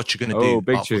with What You're Gonna Do,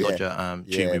 big tune.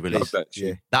 tune we released.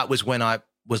 That was when I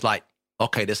was like,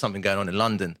 okay, there's something going on in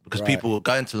London because people were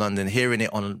going to London, hearing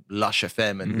it on Lush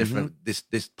FM and different this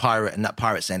pirate and that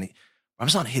pirate saying, I'm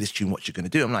starting to hear this tune. What You're Gonna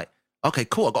Do? I'm like, okay,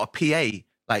 cool. I got a PA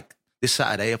like this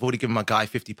Saturday. I've already given my guy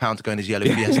 £50 to go in his yellow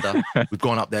Fiesta. We've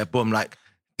gone up there, boom, like.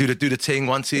 Do the ting,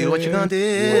 1, 2, what you gonna do?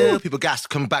 Yeah. People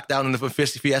gassed, come back down on the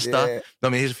Fiesta. Yeah. I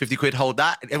mean, here's 50 quid, hold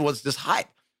that. And everyone's just hype.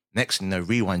 Next thing you know,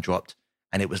 Rewind dropped.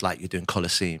 And it was like, you're doing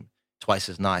Coliseum, Twice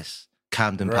as Nice,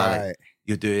 Camden Palette.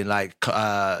 You're doing like,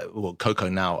 Coco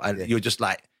now. And you're just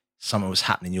like, something was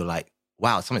happening. You're like,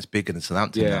 wow, something's bigger than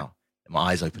Southampton now. And my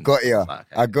eyes opened. Got you. Like, okay.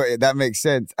 I got it. That makes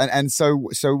sense. And so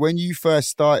when you first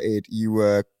started, you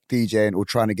were DJing or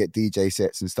trying to get DJ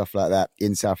sets and stuff like that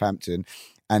in Southampton.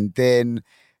 And then...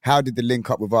 how did the link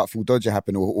up with Artful Dodger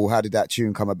happen, or how did that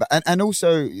tune come about? And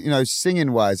also, you know,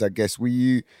 singing wise, I guess, were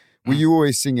you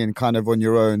always singing kind of on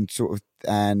your own, sort of?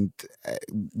 And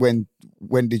when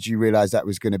did you realize that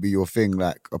was going to be your thing,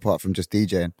 like apart from just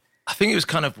DJing? I think it was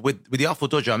kind of with the Artful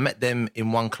Dodger. I met them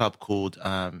in one club called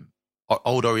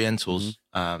Old Orientals,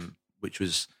 which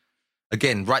was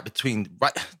again right.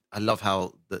 I love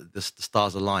how the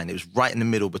stars align. It was right in the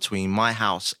middle between my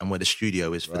house and where the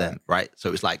studio is for them, right? So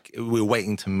it was like we were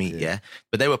waiting to meet,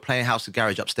 But they were playing House of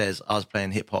Garage upstairs. I was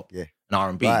playing hip hop and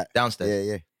R&B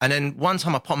downstairs. And then one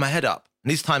time I popped my head up,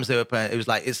 and these times they were playing. It was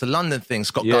like it's a London thing.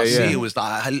 Scott Garcia was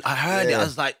like, I heard it. I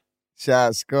was like, shout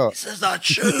out Scott. This is a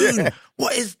tune.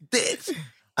 What is this?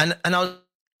 And I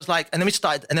was like, and then we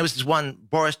started, and there was this one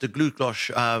Boris the Glue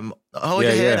Glosh, hold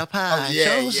your head up high,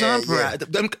 show some pride.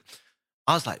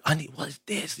 I was like, what is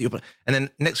this? And then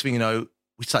next thing you know,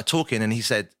 we started talking, and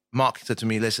Mark said to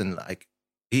me, listen, like,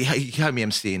 he heard me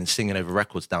emceeing and singing over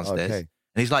records downstairs. Okay.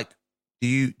 And he's like, do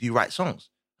you write songs?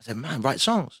 I said, man, write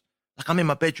songs. Like, I'm in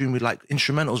my bedroom with like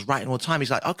instrumentals writing all the time.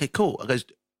 He's like, okay, cool. I goes,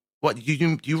 what,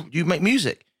 you make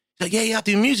music? He's like, yeah, I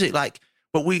do music. Like,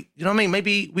 but you know what I mean?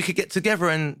 Maybe we could get together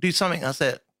and do something. I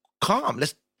said, calm.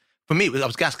 For me, I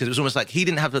was gassed because it was almost like he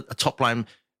didn't have a top line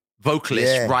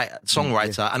vocalist,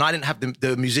 songwriter, and I didn't have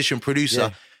the musician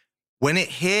producer. When it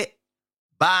hit,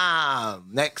 bam!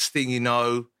 Next thing you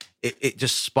know, it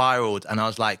just spiraled, and I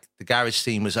was like, the garage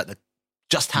scene was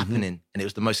just happening, and it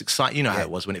was the most exciting. You know how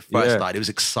it was when it first started. It was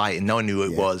exciting. No one knew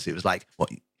who it was. It was like, what?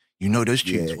 You know those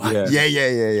tunes?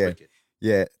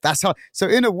 Yeah. That's how. So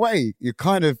in a way,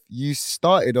 you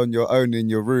started on your own in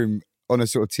your room on a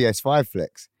sort of TS5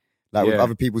 flex, like with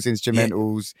other people's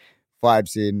instrumentals,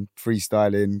 vibes in,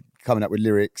 freestyling, coming up with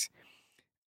lyrics,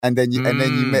 and then you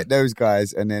met those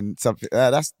guys, and then something.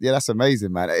 That's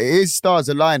amazing, man. It is stars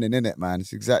aligning, isn't it, man?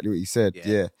 It's exactly what you said.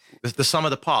 Yeah. It's the sum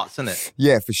of the parts, isn't it?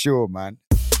 Yeah, for sure, man.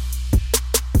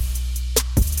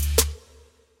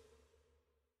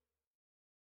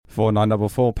 Four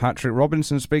 944, Patrick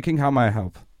Robinson speaking. How may I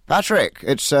help? Patrick,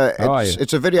 it's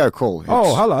a video call.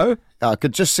 Hello. I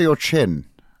could just see your chin.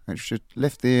 I should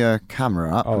lift the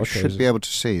camera up. I should be able to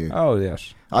see you. Oh,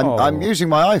 yes. I'm using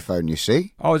my iPhone, you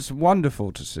see. Oh, it's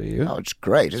wonderful to see you. Oh, it's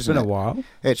great, isn't it? It's been a while.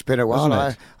 It's been a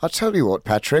while. I'll tell you what,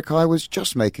 Patrick, I was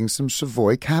just making some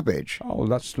Savoy cabbage. Oh,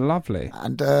 that's lovely.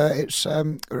 And it's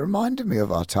reminded me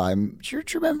of our time. Do you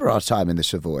remember our time in the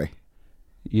Savoy?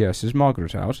 Yes, is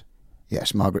Margaret out?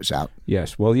 Yes, Margaret's out.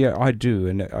 Yes, well, yeah, I do,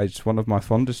 and it's one of my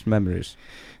fondest memories.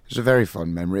 It's a very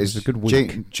fond memory. It's a good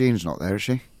week. Jean's not there, is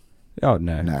she? Oh,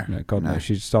 no, God, no.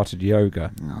 She started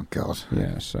yoga. Oh, God.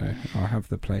 Yeah, so I have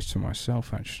the place to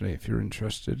myself, actually, if you're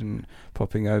interested in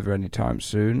popping over anytime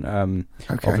soon.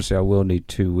 Okay. Obviously, I will need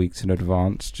 2 weeks in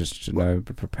advance just to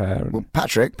prepare. Well,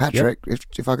 Patrick, Yep.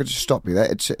 if I could just stop you there,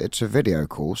 it's a video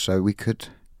call, so we could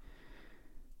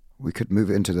move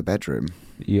it into the bedroom.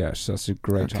 Yes, that's a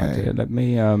great Okay. idea.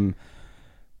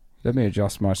 Let me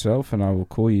adjust myself, and I will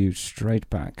call you straight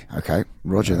back. Okay,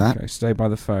 roger that. Okay, stay by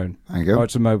the phone. Thank you. Oh,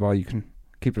 it's a mobile. You can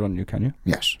keep it on you, can you?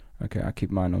 Yes. Okay, I keep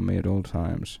mine on me at all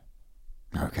times.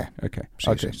 Okay. Okay. See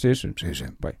you Okay, soon. see you soon. See you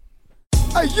soon. Bye.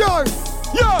 Hey, yo!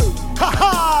 Yo! Ha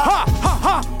ha! Ha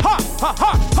ha ha ha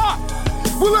ha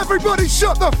ha! Will everybody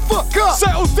shut the fuck up?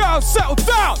 Settle down, settle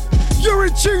down! You're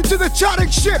in tune to the Chatting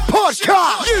Shit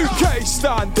Podcast! UK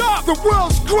stand up! The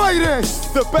world's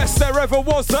greatest! The best there ever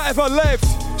was that ever lived!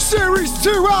 Series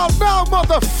 2 out now,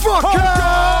 motherfucker! Oh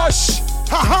gosh!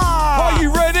 Ha ha! Are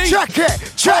you ready? Check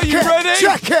it! Check it! Ready?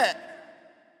 Check it!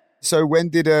 So when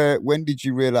did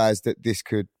you realise that this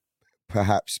could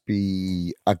perhaps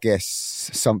be, I guess,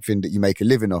 something that you make a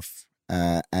living off,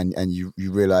 and you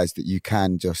realise that you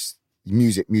can just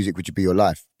music would be your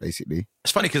life, basically?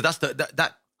 It's funny because that's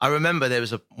that I remember there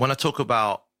was when I talk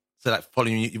about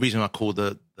following the reason I call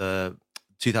the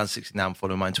 2016 album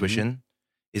Following My Intuition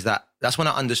is that's when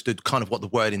I understood kind of what the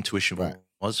word intuition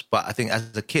was. But I think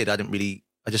as a kid I didn't really.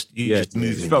 Just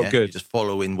moving. It felt good. You just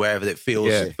following wherever it feels.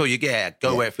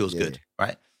 Go where it feels good.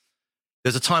 Right.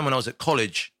 There's a time when I was at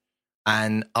college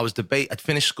and I was I'd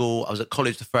finished school. I was at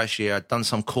college the first year. I'd done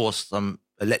some course, some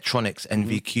electronics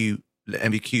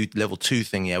NVQ level 2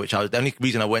 thing. Yeah, which the only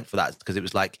reason I went for that is because it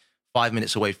was like 5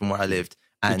 minutes away from where I lived.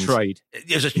 And the trade.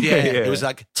 It was just, it was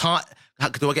like time.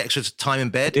 Do I get extra time in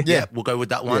bed? Yeah, we'll go with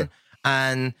that one. Yeah.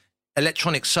 And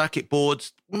electronic circuit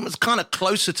boards was kind of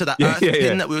closer to that earth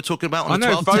pin that we were talking about on the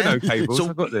 1210. I know phono cables. So,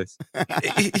 I've got this.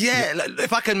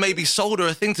 If I can maybe solder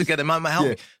a thing together, it might help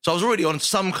me. So I was already on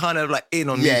some kind of in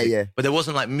on music, but there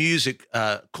wasn't like music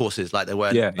courses like there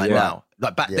were now.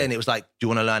 Like back then, it was like, do you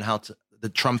want to learn how the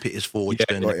trumpet is for? Do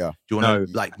you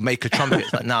want to make a trumpet?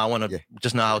 It's like, no, I want to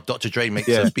just know how Dr. Dre makes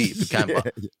a beat if you can.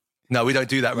 But no, we don't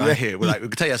do that right here. We're like, we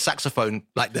can tell you a saxophone,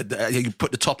 like you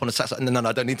put the top on a saxophone. No,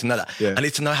 I don't need to know that. Yeah. I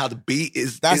need to know how the beat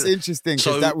is. That's interesting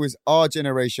because that was our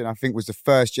generation. I think was the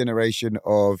first generation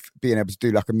of being able to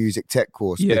do like a music tech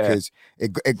course because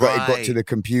it got to the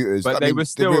computers. But they were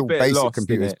still the real a bit basic lost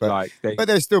computers, but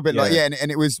they're still a bit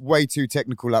and it was way too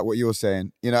technical, like what you're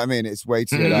saying. You know what I mean? It's way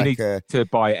too you need to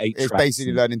buy 8 It's tracks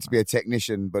basically learning to be a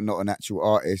technician, but not an actual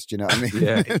artist. You know what I mean?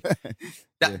 Yeah.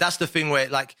 That's the thing where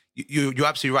you're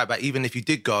absolutely right. But even if you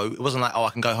did go, it wasn't like, I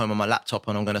can go home on my laptop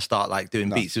and I'm going to start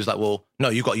doing beats. It was like, well, no,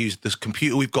 you've got to use this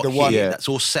computer we've got here. That's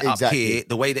all set up here,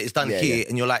 the way that it's done here.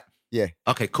 And you're like,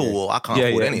 okay, cool. Well, I can't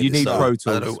afford any of this. You need Pro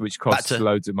Tools, which costs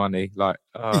loads of money. Like,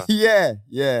 yeah.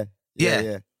 And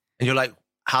you're like,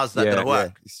 how's that going to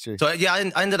work? It's true. So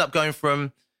I ended up going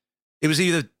from, it was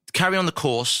either carry on the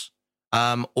course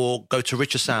or go to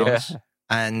Richer Sounds.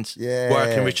 And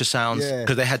work in Richer Sounds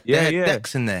because they had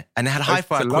decks in there and they had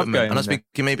hi-fi equipment. And I was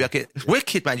thinking maybe I could,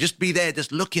 wicked man, just be there,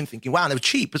 just looking, thinking, wow, and they were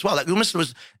cheap as well. Like it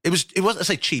wasn't, I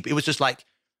say cheap, it was just like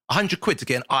 £100 to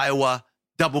get an Iowa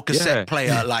double cassette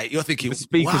player. Like you're thinking, the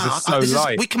speakers are so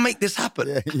light. We can make this happen.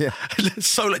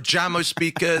 So like Jamo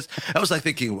speakers. I was like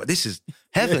thinking, well, this is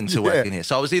heaven to work in here.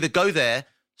 So I was either go there,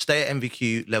 stay at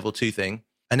MVQ level 2 thing,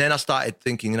 and then I started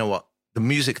thinking, you know what, the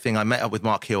music thing. I met up with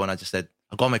Mark Hill and I just said,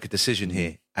 I've got to make a decision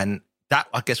here. And that,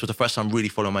 I guess, was the first time really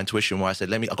following my intuition where I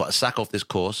said, I've got to sack off this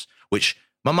course, which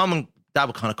my mum and dad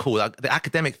were kind of cool. The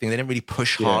academic thing, they didn't really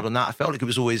push hard on that. I felt like it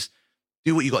was always,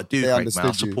 do what you got to do, great man.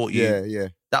 I'll support you. Yeah.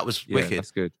 That was wicked.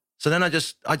 That's good. So then I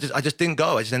just didn't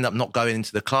go. I just ended up not going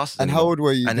into the classes And anymore. how old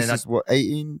were you? And this then is what,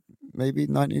 18, maybe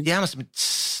 19? Yeah, I must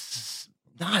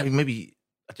have been, maybe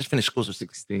I just finished school.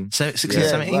 16. 16,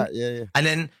 17. Right, yeah. And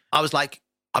then I was like,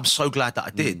 I'm so glad that I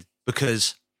did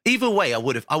because either way, I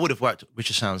would have worked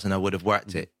Richer Sounds and I would have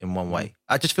worked it in one way.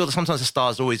 I just feel that sometimes the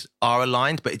stars always are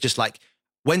aligned, but it's just like,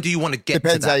 when do you want to get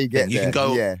Depends to that? How you get thing? You there. can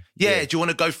go, yeah. Do you want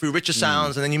to go through Richer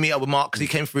Sounds and then you meet up with Mark because he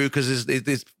came through because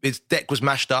his deck was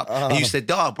mashed up and you said,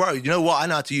 bro, you know what? I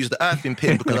know how to use the earthing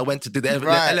pin because I went to do the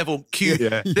level Q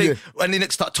thing. And then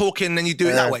it start talking and then you do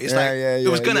it that way. It's it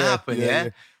was going to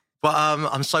happen, But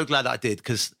I'm so glad that I did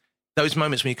because those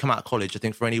moments when you come out of college, I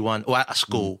think for anyone, or out of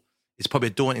school, it's probably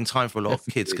a daunting time for a lot of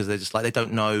kids because they're just like, they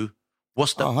don't know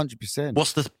what's the 100%.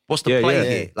 What's the play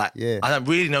here? Like, I don't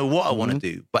really know what I want to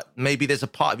do, but maybe there's a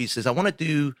part of you that says, I want to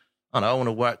do, I don't know, I want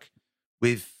to work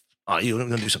with, oh, you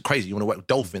want to do something crazy. You want to work with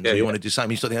dolphins, or you want to do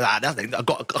something. You start thinking, I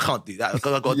can't do that. I've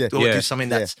got to do something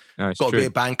that's got to be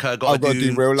a banker. Got to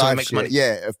do real life shit. Money.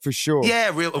 Yeah, for sure.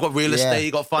 Yeah, I've got real estate.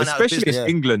 You got to find out. Especially in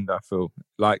England, I feel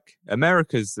like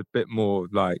America's a bit more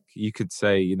like you could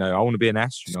say, you know, I want to be an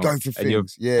astronaut, just go for and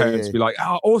things. your parents be like,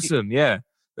 oh, awesome, yeah.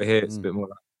 But here it's a bit more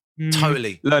like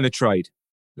totally learn a trade.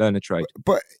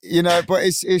 But you know, but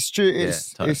it's true.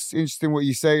 It's interesting what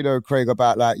you say though, Craig,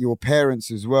 about like your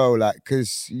parents as well. Like,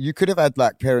 because you could have had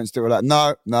like parents that were like,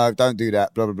 no, don't do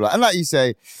that, blah blah blah. And like you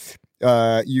say,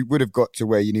 you would have got to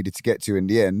where you needed to get to in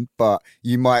the end, but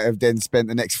you might have then spent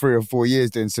the next 3 or 4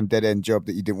 years doing some dead end job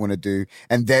that you didn't want to do,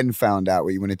 and then found out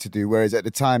what you wanted to do. Whereas at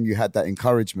the time you had that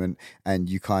encouragement, and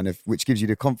you kind of, which gives you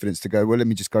the confidence to go, well, let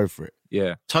me just go for it.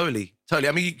 Yeah, totally.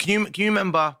 I mean, can you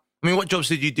remember? I mean, what jobs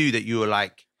did you do that you were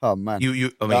like? Oh man, I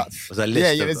mean, was there a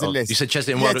list? Yeah, there's a list. You said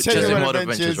Chester and World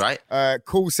Adventures, right?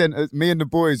 Call center. Me and the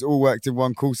boys all worked in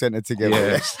one call center together.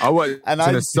 Yeah. I worked in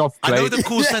a soft play. I know the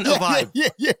call center vibe.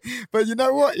 Yeah. But you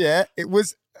know what? Yeah, it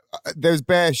was. There's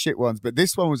bare shit ones, but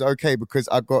this one was okay because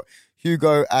I got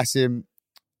Hugo, Asim,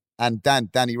 and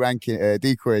Danny Rankin,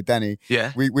 Decoy, Danny.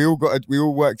 Yeah. We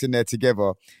all worked in there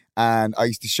together. And I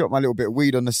used to shop my little bit of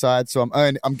weed on the side, so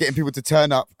I'm getting people to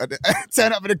turn up at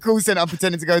the call center. I'm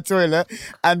pretending to go to the toilet,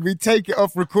 and we take it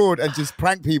off record and just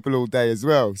prank people all day as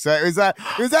well. So it was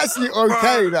actually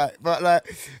okay,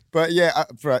 but yeah.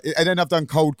 And then I've done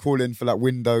cold calling for like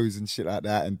Windows and shit like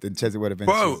that, and Cheswood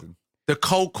Adventures. The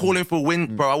cold calling for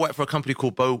bro. I worked for a company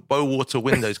called Bowater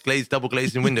Windows, double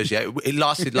glazing windows. Yeah, it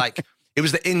lasted like it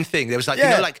was the in thing. There was like you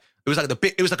know, like it was like a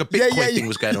Bitcoin thing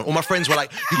was going on. All my friends were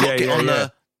like, you got to get on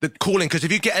the calling, because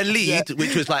if you get a lead,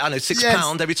 which was like, I don't know,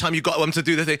 £6 every time you got them to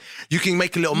do the thing, you can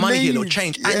make a little money here, a little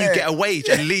change, and you get a wage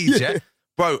and leads,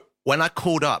 Bro, when I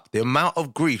called up, the amount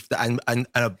of grief and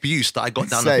abuse that I got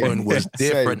down the phone was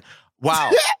different.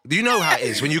 Wow. Do you know how it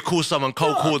is when you call someone,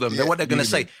 cold call them, what they're going to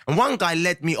say? And one guy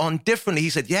led me on differently.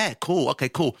 He said, yeah, cool, okay,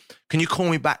 cool. Can you call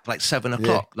me back like 7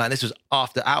 o'clock? Like, this was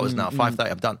after hours now, 5:30,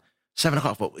 I'm done. 7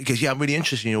 o'clock, because I'm really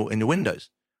interested in your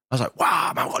windows. I was like,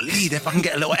 wow, man, I've got a lead if I can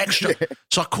get a little extra.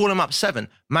 So I call him up 7.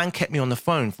 Man kept me on the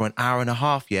phone for an hour and a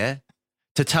half, to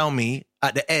tell me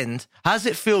at the end, how does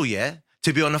it feel,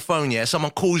 to be on the phone,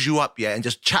 someone calls you up, and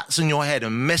just chats in your head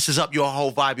and messes up your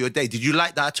whole vibe of your day. Did you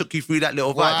like that? I took you through that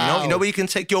little vibe, wow. You know where you can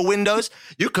take your windows?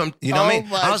 You know what I mean?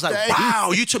 I was like,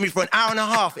 wow, you took me for an hour and a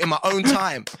half in my own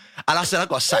time. And I said, I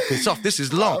got to sack this off. This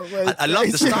is long. I love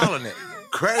the style on it.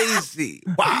 Crazy.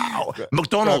 Wow.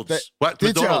 McDonald's. Worked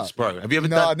McDonald's, bro. Have you ever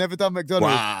done? No, I've never done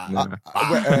McDonald's.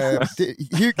 Wow.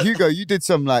 Hugo, you did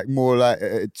some like more like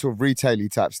sort of retail-y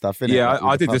type stuff, innit? Yeah, like,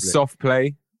 I did the soft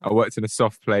play. I worked in a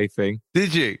soft play thing.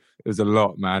 Did you? It was a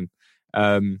lot, man.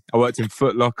 I worked in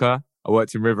Foot Locker. I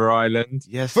worked in River Island.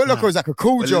 Yes. Foot Locker was like a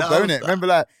cool job, though, isn't it? Remember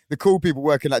like the cool people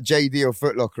working like JD or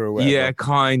Foot Locker or whatever? Yeah,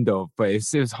 kind of. But it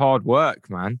was hard work,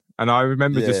 man. And I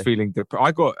remember just feeling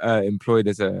I got employed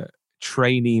as a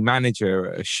trainee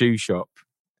manager at a shoe shop,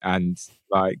 and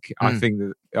like I think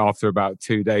that after about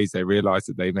 2 days they realized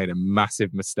that they made a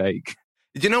massive mistake.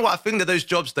 Do you know what I think that those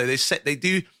jobs though there's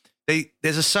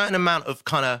a certain amount of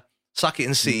kind of suck it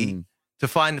and see to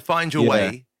find your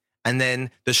way, and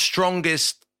then the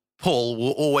strongest pull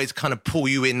will always kind of pull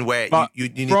you in where you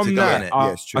need to go in it.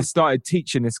 I started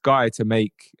teaching this guy to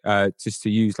make just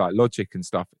to use like Logic and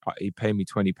stuff. He paid me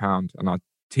 £20 and I'd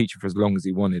teach him for as long as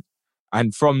he wanted.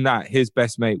 And from that, his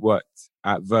best mate worked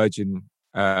at Virgin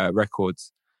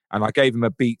Records, and I gave him a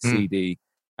beat CD,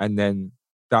 and then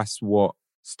that's what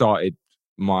started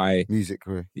my music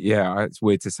career. Yeah, it's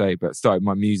weird to say, but started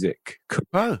my music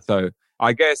career. So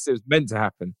I guess it was meant to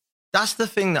happen. That's the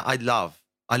thing that I love.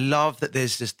 I love that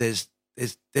there's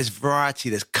variety,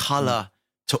 there's color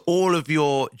to all of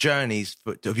your journeys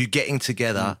of you getting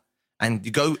together, and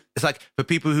you go. It's like for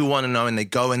people who want to know, and they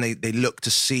go and they look to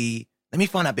see. Let me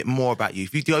find out a bit more about you.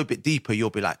 If you go a bit deeper, you'll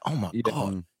be like, oh my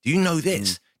God, do you know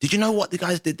this? Did you know what the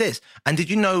guys did this? And did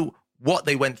you know what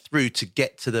they went through to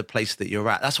get to the place that you're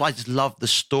at? That's why I just love the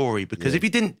story, because if we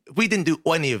didn't do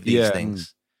any of these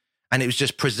things and it was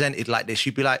just presented like this,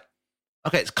 you'd be like,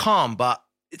 okay, it's calm, but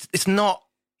it's not,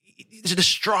 it's the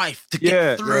strife to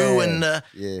get through and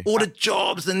all the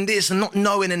jobs and this and not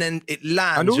knowing, and then it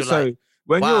lands. And also, you're like,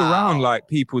 when you're around like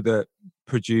people that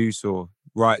produce or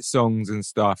write songs and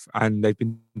stuff, and they've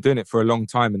been doing it for a long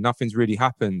time and nothing's really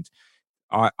happened,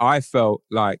 I felt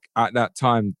like at that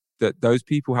time that those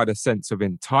people had a sense of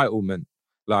entitlement,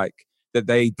 like that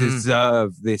they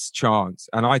deserve this chance,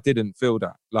 and I didn't feel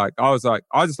that. Like I was like,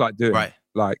 I just like doing it.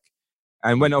 Like,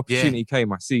 and when opportunity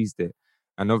came, I seized it.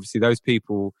 And obviously those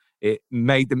people, it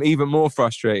made them even more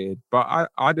frustrated, but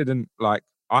I didn't, like,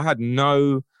 I had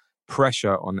no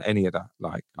pressure on any of that.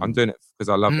 Like, I'm doing it because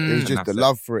I love it. It's just the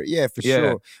love for it. Yeah, for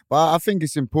sure. But I think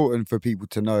it's important for people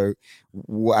to know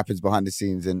what happens behind the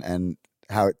scenes and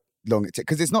how long it takes.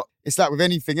 Because it's like with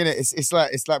anything, innit? It's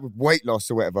like with weight loss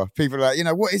or whatever. People are like, you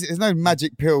know, what is it? There's no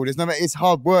magic pill. It's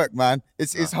hard work, man.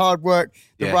 It's hard work,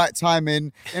 the right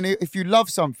timing. And if you love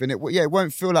something, it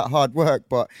won't feel like hard work,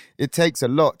 but it takes a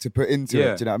lot to put into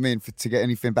it. Do you know what I mean? To get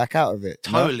anything back out of it.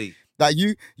 Totally. You know? Like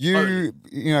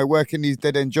you know, working these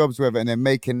dead end jobs, whatever, and then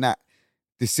making that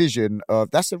decision of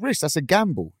that's a risk, that's a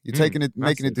gamble. You're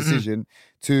making a decision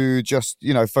to just,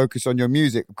 you know, focus on your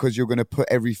music because you're going to put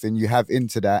everything you have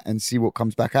into that and see what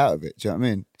comes back out of it. Do you know what I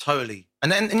mean? Totally.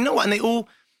 And then, you know what? And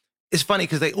it's funny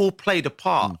because they all played a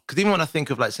part. Because even when I think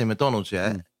of, like, say, McDonald's,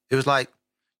 it was like,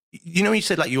 you know, you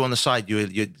said, like, you were on the side, you're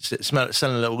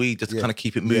selling a little weed just to kind of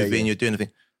keep it moving, you're doing the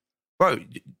thing. Bro, do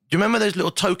you remember those little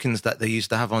tokens that they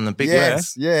used to have on the big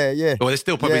Yes, yeah. Well, they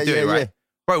still probably do it, right?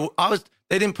 Bro,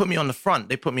 they didn't put me on the front.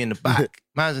 They put me in the back.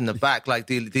 Man's in the back, like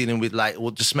dealing with, like,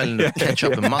 just smelling the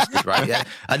ketchup and mustard, right? Yeah.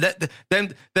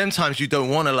 And them times you don't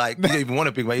want to, like, you don't even want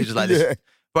a big one. You're just like this.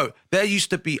 Bro, there used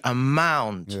to be a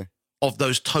mound of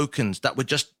those tokens that were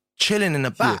just chilling in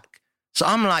the back. So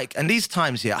I'm like, and these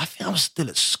times, I think I was still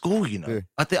at school, you know.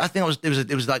 I think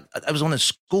it was like, I was on a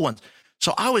school once.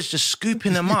 So I was just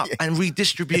scooping them up and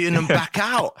redistributing them back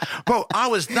out. Bro, I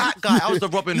was that guy. I was the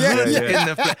Robin Hood in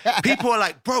the people were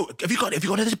like, bro, have you got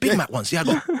the Big Mac ones? Yeah, I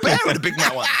got bare of the Big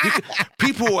Mac ones.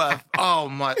 People were, oh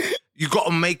my, you got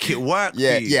to make it work.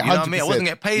 You know what I mean? I wasn't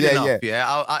getting paid enough.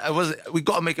 I wasn't, we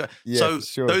got to make it. So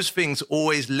those things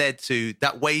always led to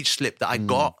that wage slip that I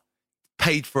got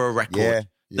paid for a record.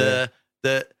 The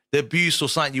abuse or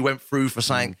something you went through for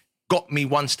something got me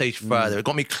one stage further. It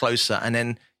got me closer. And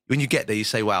then when you get there, you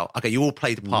say, wow, okay, you all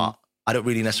played a part. I don't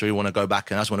really necessarily want to go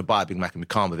back and I just want to buy a Big Mac and be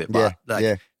calm with it. But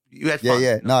you had fun.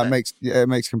 Yeah. No, it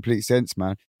makes complete sense,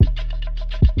 man.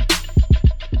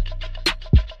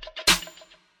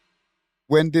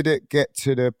 When did it get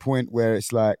to the point where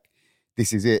it's like,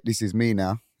 this is it, this is me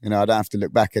now? You know, I don't have to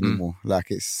look back anymore.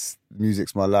 Like,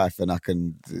 music's my life and I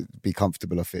can be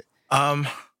comfortable of it.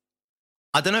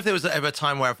 I don't know if there was ever a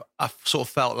time where I've sort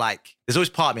of felt like, there's always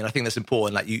part of me, and I think that's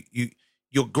important, like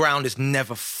your ground is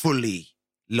never fully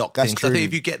locked in. Because I think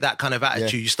if you get that kind of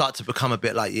attitude, you start to become a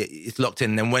bit like it's locked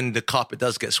in. And then when the carpet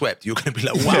does get swept, you're going to be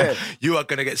like, wow, you are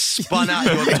going to get spun out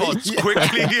of your tots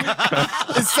quickly.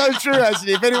 It's so true,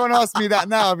 actually. If anyone asks me that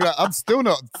now, I'd be like, I'm still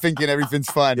not thinking everything's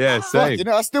fine. Yeah, same. But, you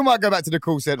know, I still might go back to the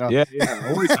call centre. Yeah,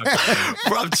 always.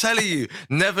 Bro, I'm telling you,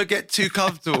 never get too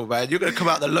comfortable, man. You're going to come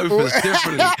out the loafers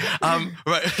differently. Right.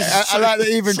 I like that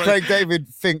even Craig David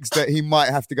thinks that he might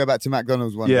have to go back to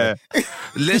McDonald's one day.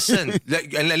 Listen,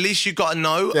 and at least you got to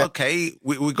know, okay,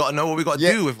 we got to know what we got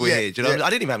to do if we're here. Do you know? I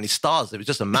didn't even have any stars. It was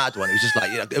just a mad one. It was just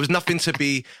like, you know, there was nothing to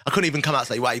be, I couldn't even come out and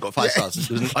say, wow, you got 5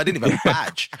 stars. I didn't even have a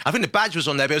badge. I think the badge was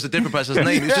on there, but it was a different person's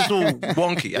name. It was just all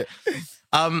wonky.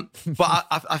 But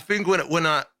I think when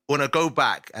I go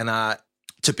back and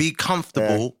to be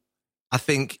comfortable, I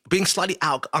think being slightly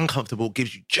uncomfortable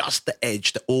gives you just the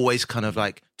edge to always kind of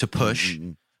like to push.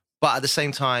 But at the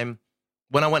same time,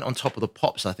 when I went on Top of the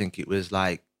Pops, I think it was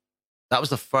like, that was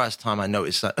the first time I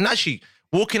noticed that. And actually,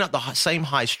 walking up the same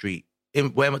high street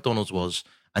where McDonald's was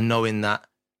and knowing that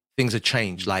things had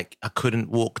changed, like I couldn't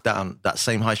walk down that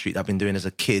same high street I've been doing as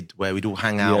a kid where we'd all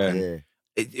hang out.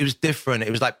 It was different.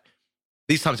 It was like,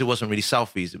 these times it wasn't really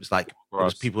selfies. It was like, it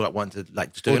was people that wanted to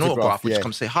like just do an autograph, which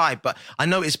come say hi. But I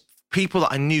noticed people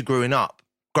that I knew growing up,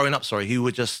 who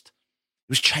were just,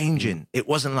 it was changing. It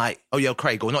wasn't like, oh, yo,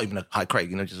 Craig, or not even a hi, Craig,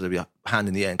 you know, just a hand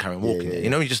in the air and carrying walking. You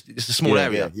know, it's a small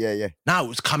area. Now it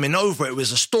was coming over. It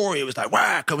was a story. It was like,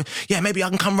 wow, maybe I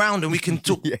can come round and we can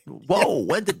talk. Whoa,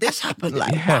 when did this happen?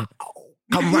 Like, wow,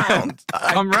 come round.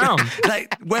 Come round.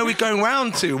 Like, where are we going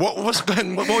round to? What are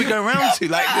we going round to?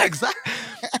 Like, exactly.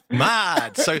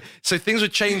 Mad. So things were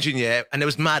changing, and there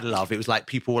was mad love. It was like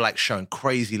people were like showing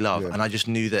crazy love. And I just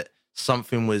knew that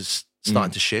something was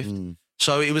starting to shift.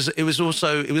 So it was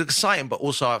exciting, but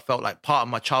also I felt like part of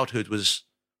my childhood was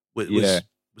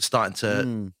starting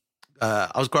to.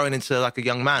 I was growing into like a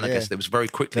young man. I guess it was very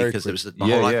quickly because it was my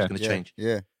whole life was going to change.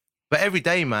 But every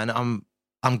day, man,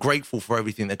 I'm grateful for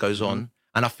everything that goes on,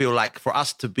 and I feel like for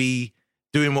us to be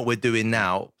doing what we're doing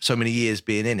now, so many years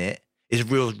being in it, is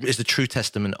the true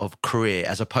testament of career,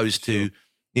 as opposed to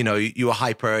you know you were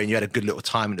hyper and you had a good little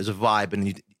time and it was a vibe and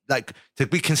you. Like, to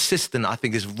be consistent, I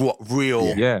think, is what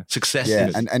real success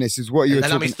is. And this is what you were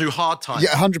talking... And that means through hard times. Yeah,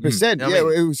 100%.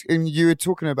 It was, and you were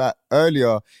talking about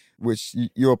earlier which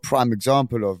you're a prime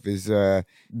example of, is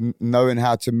knowing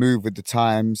how to move with the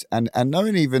times, and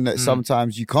knowing even that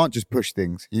sometimes you can't just push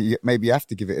things. Maybe you have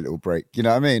to give it a little break. You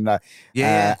know what I mean? Like,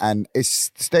 and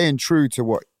it's staying true to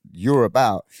what you're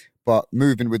about, but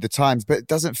moving with the times. But it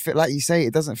doesn't feel, like you say,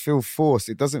 it doesn't feel forced.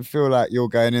 It doesn't feel like you're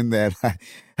going in there like,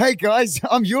 hey guys,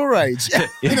 I'm your age.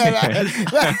 You know, like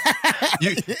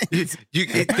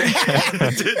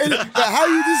how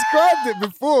you described it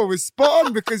before was spot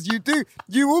on, because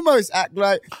you almost act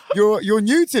like you're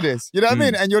new to this. You know what I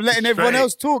mean? And you're letting everyone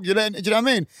else talk. Do you know what I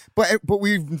mean? But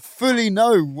we fully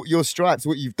know your stripes,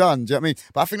 what you've done. Do you know what I mean?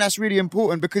 But I think that's really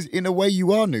important, because in a way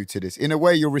you are new to this. In a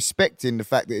way you're respecting the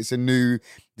fact that it's a new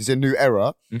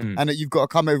era, and that you've got to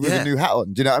come over with a new hat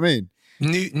on. Do you know what I mean?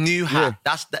 New hat.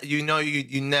 That's that. You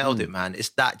nailed it, man. It's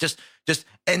that just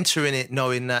entering it,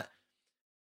 knowing that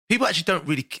people actually don't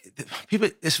really.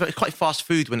 It's quite fast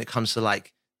food when it comes to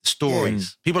like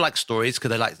stories. People like stories because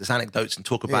they like this anecdotes and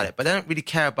talk about it, but they don't really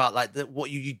care about like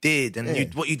what you did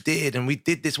and what you did and we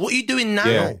did this. What are you doing now?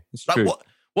 Yeah, like true.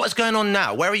 What's going on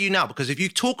now? Where are you now? Because if you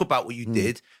talk about what you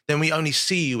did, then we only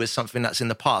see you as something that's in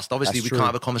the past. Obviously, we can't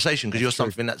have a conversation because you're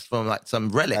something that's from like some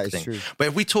relic thing. True. But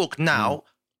if we talk now,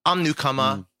 I'm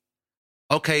newcomer.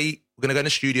 Okay, we're gonna go in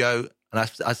the studio. And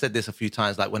I said this a few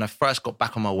times. Like when I first got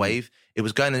back on my wave, it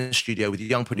was going in the studio with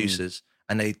young producers,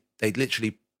 and they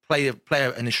literally play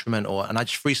an instrumental, and I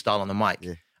just freestyle on the mic.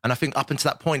 Yeah. And I think up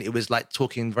until that point, it was like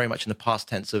talking very much in the past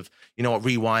tense of, you know what,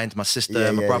 Rewind, my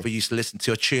sister, my brother used to listen to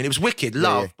your tune. It was wicked,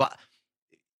 love, but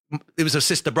it was a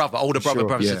sister-brother, older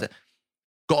brother, sister.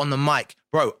 Got on the mic.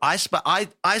 Bro, I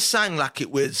sang like it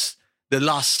was the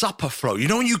Last Supper flow. You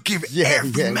know when you give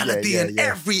every melody and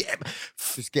every...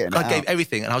 Just getting I gave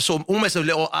everything. And I was almost a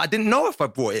little... I didn't know if I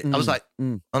brought it. I was like, I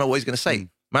don't know what he's going to say.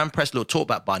 Man pressed a little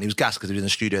talkback button. He was gassed because he was in a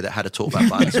studio that had a talkback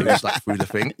button. So he was like through the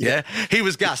thing. Yeah. He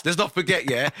was gassed. Let's not forget,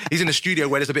 he's in a studio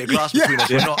where there's a bit of glass between us.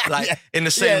 We're not like in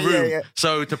the same room.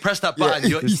 So to press that button,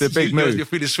 you're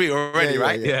feeling sweet already,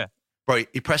 right? Yeah. Bro,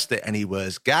 he pressed it and he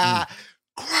was,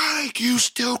 Craig, you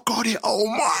still got it. Oh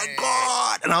my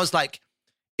God. And I was like,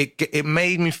 it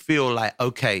made me feel like,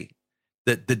 okay,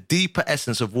 the deeper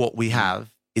essence of what we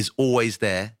have is always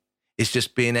there. It's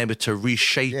just being able to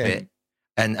reshape it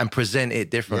and present it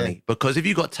differently. Yeah. Because if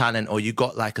you got talent or you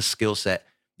got like a skill set,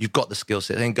 you've got the skill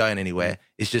set. It ain't going anywhere.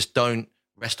 It's just don't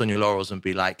rest on your laurels and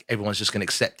be like, everyone's just going to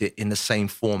accept it in the same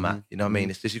format. You know what I mean?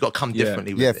 It's just, you've got to come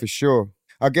differently with it. Yeah, for sure.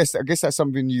 I guess that's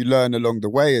something you learn along the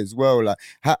way as well. Like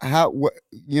how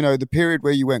you know, the period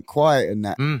where you went quiet and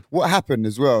that, what happened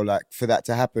as well, like for that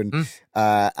to happen?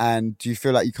 And do you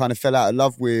feel like you kind of fell out of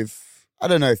love with, I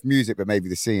don't know if music, but maybe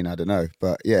the scene, I don't know.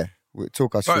 But yeah,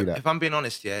 talk us through that. If I'm being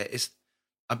honest, it's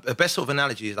the best sort of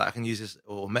analogy is that I can use this,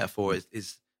 or metaphor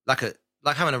is like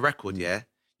having a record. You're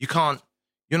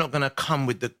not gonna come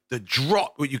with the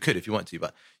drop. Well, you could if you want to,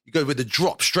 but you go with the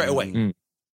drop straight away.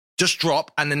 Just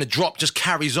drop, and then the drop just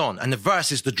carries on, and the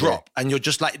verse is the drop, and you're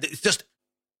just like,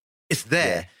 it's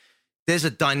there. Yeah. There's a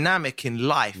dynamic in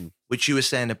life, which you were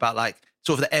saying about like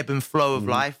sort of the ebb and flow of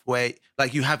life, where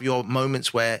like you have your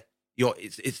moments where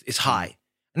it's high,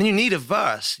 and then you need a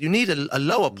verse, you need a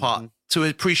lower part to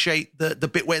appreciate the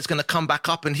bit where it's going to come back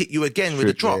up and hit you again with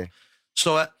a drop. Yeah.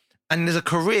 So, and there's a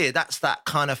career, that's that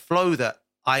kind of flow that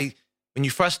when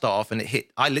you first start off and it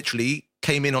hit, I literally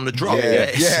came in on the drop.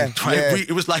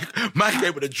 It was like, man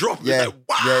came with a drop. It was like,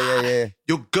 wow.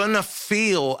 You're going to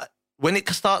feel, when it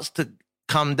starts to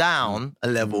come down a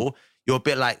level, you're a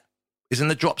bit like, isn't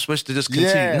the drop supposed to just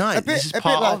continue? No, this is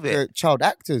part of it. Child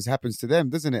actors happens to them,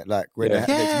 doesn't it? Like when it's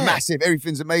massive,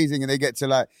 everything's amazing, and they get to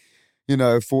like,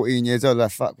 14 years old,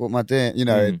 like, fuck, what am I doing?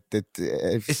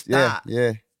 It's that.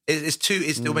 Yeah.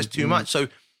 It's almost too much. So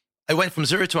I went from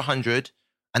 0 to 100,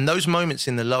 and those moments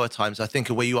in the lower times, I think,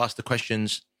 are where you ask the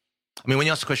questions. I mean, when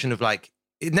you ask the question of like,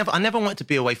 I never wanted to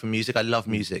be away from music. I love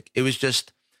music. It was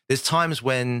just, there's times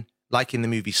when, like in the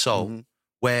movie Soul,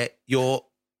 where you're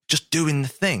just doing the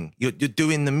thing. You're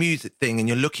doing the music thing, and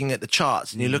you're looking at the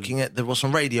charts, and you're looking at what's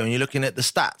on radio, and you're looking at the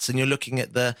stats, and you're looking at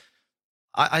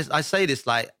I say this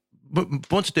like,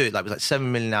 Born to Do It, like, was like 7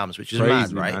 million albums, which is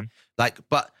crazy, mad, right? Man. Like,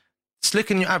 but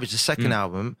Slick and Your Average, the second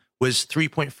album, was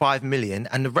 3.5 million,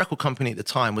 and the record company at the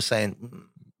time was saying,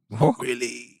 not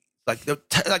really. Like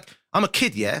I'm a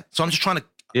kid, so I'm just trying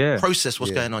to process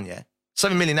what's going on,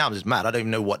 7 million albums is mad. I don't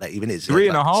even know what that even is.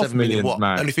 3.5 million,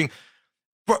 man. The only thing,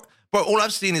 bro, all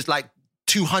I've seen is like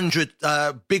 200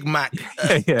 Big Mac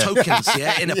tokens,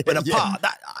 in a part.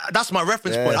 That's my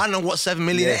reference point. I don't know what 7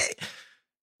 million is.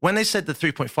 When they said the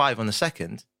 3.5 on the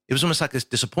second, it was almost like this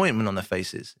disappointment on their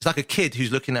faces. It's like a kid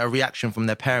who's looking at a reaction from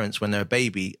their parents when they're a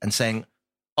baby and saying,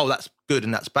 oh, that's good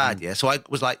and that's bad, So I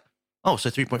was like, oh, so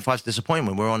 3.5 is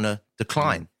disappointment. We're on a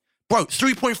decline. Bro,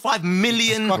 3.5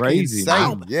 million. That's crazy.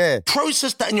 insane. Yeah.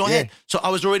 Process that in your head. So I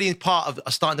was already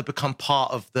starting to become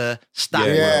part of the stat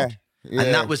Yeah. world.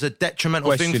 And that was a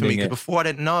detrimental thing for me, because before I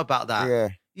didn't know about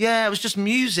that. Yeah, it was just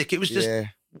music. It was just,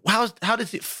 how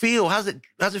does it feel? How's it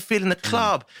feel in the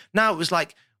club? Now it was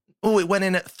like, oh, it went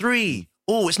in at 3.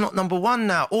 Oh, it's not number 1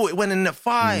 now. Oh, it went in at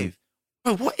 5.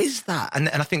 Bro, what is that? And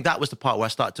I think that was the part where I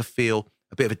started to feel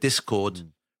a bit of a discord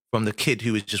from the kid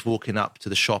who was just walking up to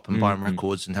the shop and buying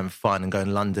records and having fun and going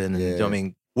to London. And you know what I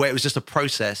mean? Where it was just a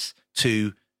process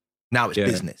to now it's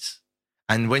business.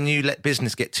 And when you let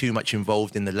business get too much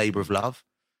involved in the labor of love,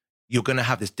 you're going to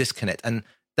have this disconnect. And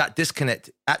that disconnect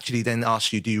actually then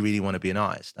asks you, do you really want to be an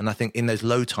artist? And I think in those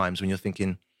low times when you're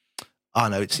thinking, I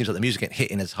don't know, it seems like the music ain't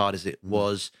hitting as hard as it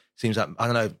was. Seems like, I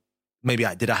don't know, maybe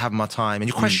did I have my time? And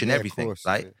you question everything, course,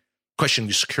 right? Question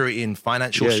your security and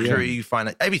financial security,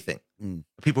 everything.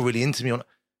 Are people really into me? And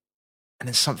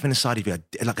then something inside of you,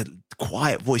 like a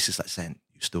quiet voice is like saying,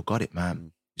 you still got it,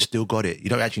 man. You still got it. You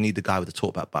don't actually need the guy with the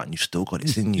talk back button. You still got it.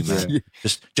 It's in you, man.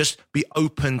 Just be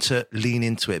open to lean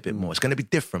into it a bit more. It's going to be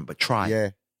different, but try.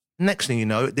 Yeah. Next thing you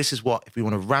know, this is what, if we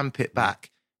want to ramp it back,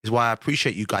 is why I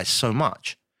appreciate you guys so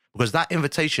much. Because that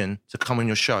invitation to come on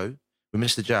your show with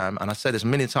Mr. Jam, and I said this a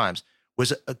million times,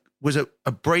 was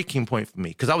a breaking point for me,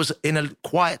 because I was in a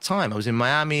quiet time. I was in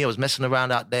Miami. I was messing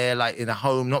around out there, like in a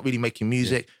home, not really making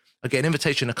music. I get an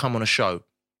invitation to come on a show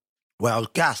where I was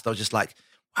gassed. I was just like,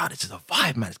 wow, this is a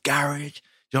vibe, man. It's garage. You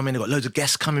know what I mean? They've got loads of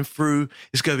guests coming through.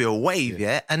 It's going to be a wave,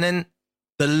 yeah? And then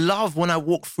the love when I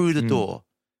walked through the door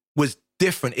was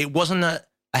different. It wasn't a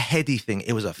heady thing.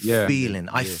 It was a feeling.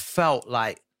 I felt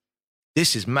like,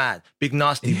 this is mad. Big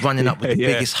Nasty running up with the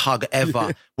biggest hug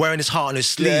ever, wearing his heart on his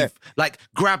sleeve, like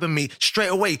grabbing me straight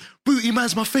away. Booty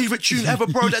Man's my favorite tune ever,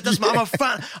 bro. I'm a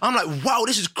fan. I'm like, wow,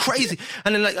 this is crazy.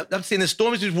 And then like I'm seeing the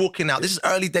Stormies was walking out. This is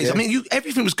early days. I mean,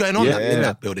 everything was going on in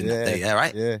that building that day,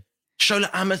 right? Yeah. Shola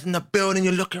Ahmed's in the building.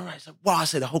 You're looking right. It's like, wow. I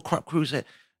said the whole crap crew said.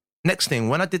 Next thing,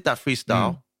 when I did that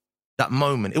freestyle, that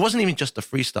moment, it wasn't even just the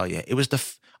freestyle yet. It was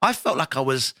I felt like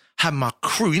I had my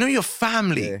crew. You know, your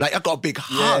family. Like I got a big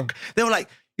hug. They were like,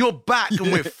 you're back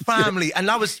and we're family.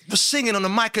 And I was singing on the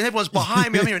mic and everyone's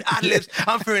behind me. I'm hearing ad-libs.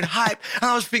 I'm feeling hype.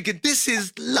 And I was thinking, this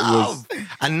is love.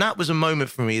 And that was a moment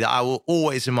for me that I will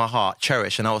always in my heart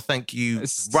cherish. And I will thank you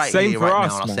right here, right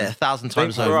now. And I'll say it 1,000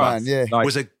 times over.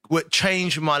 What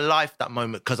changed my life, that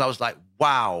moment, because I was like,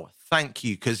 wow, thank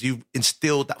you, because you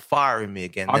instilled that fire in me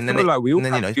again. I feel like we all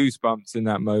had goosebumps in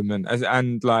that moment.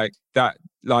 And like that,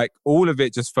 like all of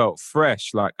it just felt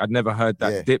fresh. Like I'd never heard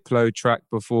that Diplo track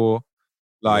before.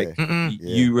 Like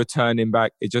you returning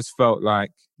back, it just felt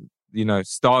like, you know,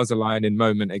 stars aligning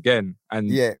moment again. And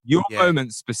your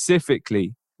moment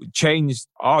specifically changed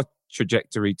our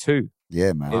trajectory too.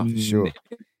 Yeah, man, for sure. In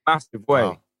a massive way.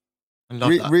 Wow.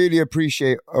 Really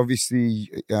appreciate, obviously,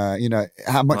 you know,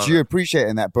 how much you appreciate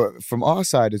in that, but from our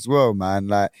side as well, man,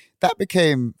 like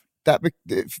it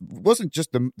wasn't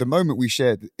just the moment we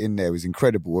shared in there was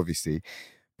incredible, obviously,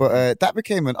 but that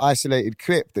became an isolated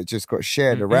clip that just got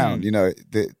shared around, you know,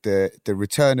 the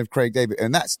return of Craig David.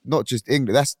 And that's not just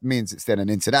England, that means it's then an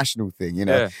international thing, you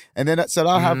know. And then so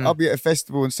I'll be at a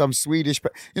festival and some Swedish,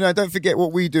 but you know, don't forget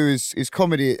what we do is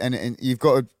comedy, and you've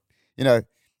got to, you know,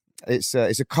 it's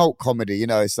a cult comedy, you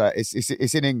know. It's like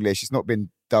it's in English. It's not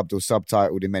been dubbed or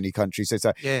subtitled in many countries. So it's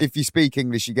like if you speak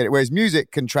English, you get it. Whereas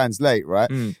music can translate, right?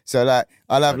 So like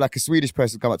I'll have like a Swedish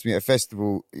person come up to me at a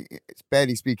festival, it's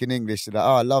barely speaking English. They're like,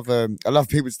 oh, I love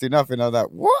People to Do Nothing. I'm like,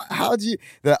 what? How do you?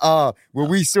 They're like, well,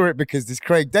 we saw it because this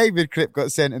Craig David clip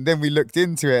got sent, and then we looked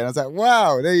into it, and I was like,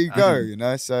 wow, there you go, you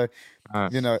know. So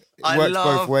you know, it works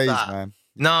both ways, man.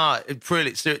 Nah, it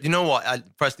really. You know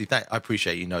what, Presley? I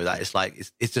appreciate you know that. It's like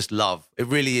it's just love. It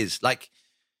really is. Like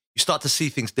you start to see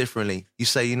things differently. You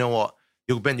say, you know what,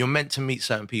 you're meant to meet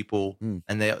certain people,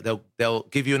 and they'll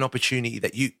give you an opportunity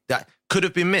that could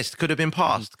have been missed, could have been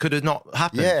passed, could have not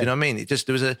happened. You know what I mean?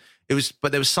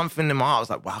 But there was something in my heart. I was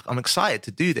like, wow, I'm excited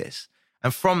to do this.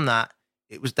 And from that,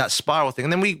 it was that spiral thing.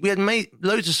 And then we had made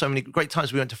loads of so many great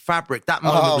times. We went to Fabric. That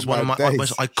moment was one of my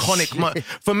most iconic moments.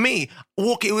 For me,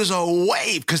 it was a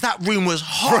wave because that room was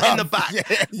hot in the back.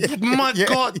 My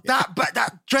God,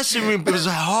 that dressing room was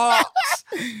hot.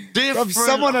 Different.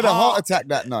 Someone had a heart attack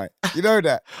that night. You know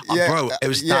that? Bro, it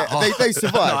was that hot. They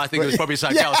survived. No, I think it was probably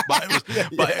something else, but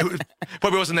it was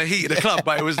probably wasn't the heat of the club,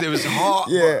 but it was hot.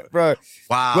 Yeah, bro.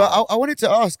 Wow. Well, I wanted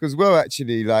to ask as well,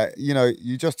 actually, like, you know,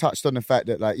 you just touched on the fact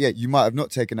that, like, you might have not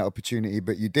taken that opportunity,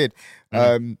 but you did.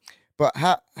 But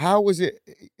how was it?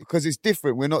 Because it's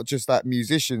different. We're not just like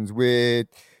musicians. We're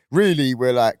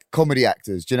like comedy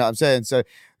actors. Do you know what I'm saying? So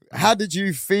how did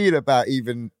you feel about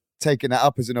even taking that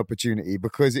up as an opportunity?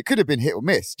 Because it could have been hit or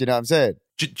miss. Do you know what I'm saying?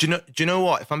 Do you know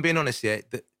what? If I'm being honest here,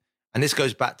 and this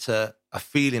goes back to a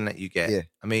feeling that you get. Yeah.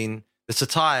 I mean, the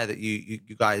satire that you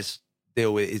guys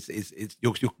deal with is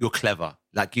you're clever.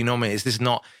 Like, you know what I mean?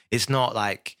 It's not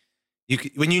like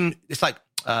it's like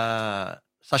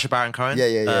Sacha Baron Cohen.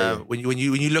 Yeah. When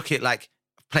you look at like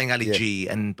playing Ali G,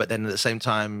 but then at the same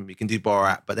time you can do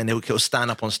Borat, but then he'll stand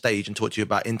up on stage and talk to you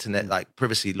about internet like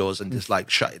privacy laws and just like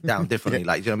shut it down differently.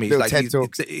 Like, you know what I mean? Little Like TED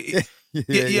Talks.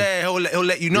 He'll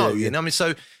let you know. You know what I mean?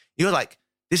 So you're like,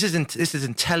 this is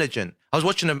intelligent. I was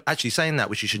watching them actually saying that,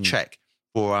 which you should check,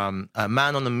 for a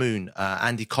Man on the Moon,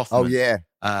 Andy Kaufman. Oh yeah.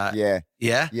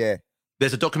 Yeah.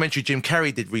 There's a documentary Jim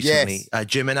Carrey did recently,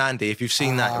 Jim and Andy. If you've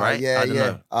seen that, right? Yeah, I don't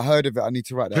know. I heard of it. I need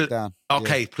to write that down.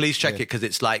 Okay, please check it, because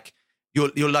it's like you'll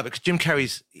love it. Because Jim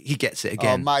Carrey's, he gets it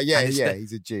again. Oh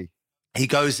he's a G. He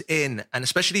goes in, and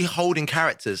especially holding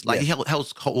characters, like he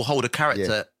will hold a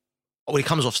character. When he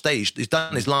comes off stage, he's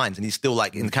done his lines and he's still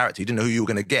like in the character. You didn't know who you were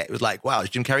going to get. It was like, wow, is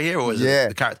Jim Carrey here or is it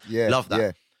the character? Yeah, love that.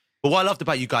 Yeah. But what I loved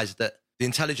about you guys is that the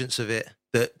intelligence of it,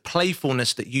 the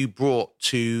playfulness that you brought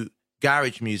to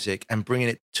garage music and bringing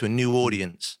it to a new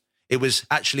audience. It was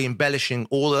actually embellishing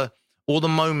all the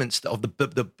moments of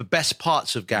the best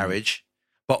parts of garage,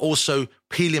 but also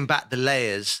peeling back the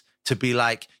layers to be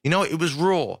like, it was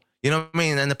raw. You know what I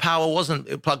mean? And the power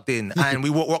wasn't plugged in, and we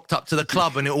walked up to the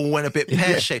club and it all went a bit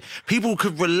pear-shaped. People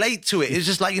could relate to it. It's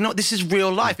just like, this is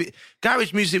real life.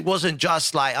 Garage music wasn't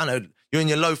just like, I don't know, you're in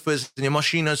your loafers and your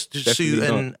Moschino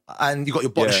suit and you got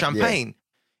your bottle of champagne. Yeah.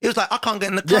 It was like, I can't get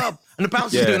in the club and the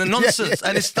bouncer's doing a nonsense.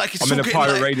 And it's like, I'm in a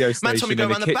pirate radio station man, go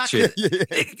around the back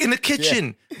in the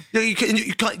kitchen. You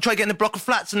can't try getting the block of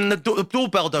flats and the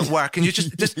doorbell don't work. And you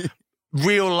just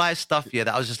real life stuff. Yeah,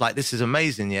 that I was just like, this is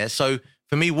amazing. Yeah. So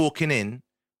for me, walking in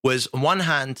was, on one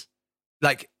hand,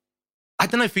 like, I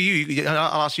don't know for you,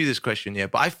 I'll ask you this question,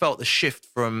 but I felt the shift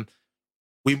from,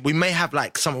 we may have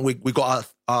like something, we got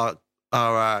our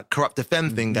Corrupt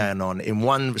FM thing going on in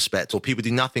one respect, or people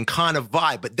do nothing kind of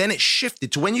vibe, but then it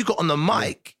shifted to when you got on the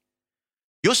mic,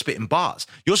 you're spitting bars.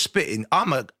 You're spitting,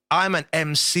 I'm an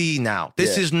MC now.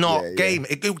 This is not game.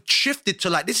 It shifted to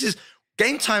like, this is,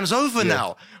 game time's over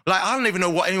now. Like, I don't even know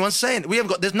what anyone's saying.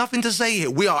 There's nothing to say here.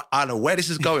 I don't know where this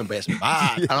is going, but it's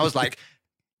mad. And I was like,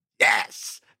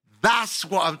 yes, that's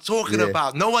what I'm talking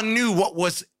about. No one knew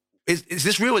is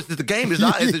this real? Is this the game? Is it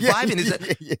vibing? Is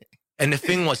it? And the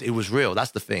thing was, it was real. That's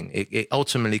the thing. It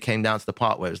ultimately came down to the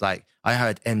part where it was like, I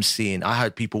heard MCing. I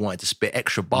heard people wanting to spit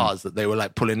extra bars that they were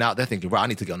like pulling out. They're thinking, right, I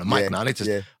need to get on the mic now. I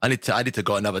need to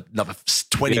go another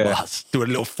 20 bars. Do a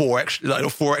little four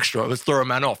extra. Let's throw a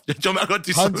man off. I got to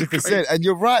do something 100%. And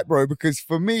you're right, bro. Because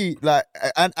for me, like,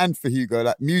 and for Hugo,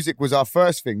 like, music was our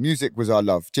first thing. Music was our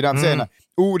love. Do you know what I'm saying? Like,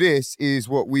 all this is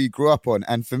what we grew up on.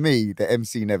 And for me, the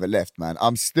MC never left, man.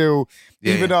 I'm still,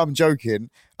 even though I'm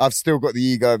joking, I've still got the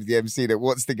ego of the MC that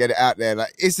wants to get it out there.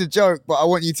 Like, it's a joke, but I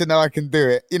want you to know I can do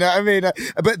it. You know what I mean?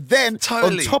 But then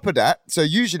on top of that, so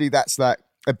usually that's like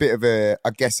a bit of a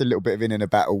little bit of in a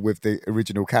battle with the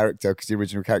original character, because the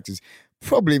original character's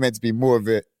probably meant to be more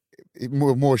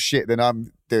shit than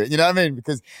I'm doing. You know what I mean?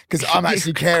 Because I'm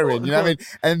actually caring. You know what I mean?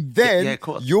 And then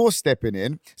you're stepping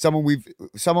in, someone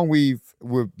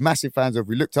we're massive fans of,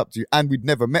 we looked up to, and we'd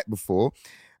never met before,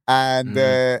 and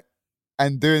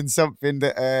doing something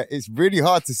that it's really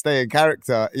hard to stay in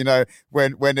character,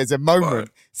 when there's a moment. Right.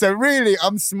 So really,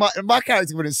 my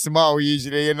character wouldn't smile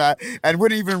usually, and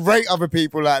wouldn't even rate other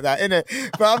people like that,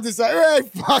 innit? But I'm just like, hey,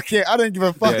 fuck it, I don't give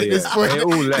a fuck at this point.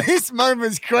 This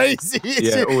moment's crazy.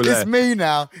 It's me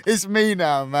now. It's me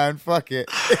now, man. Fuck it.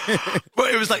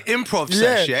 But it was like improv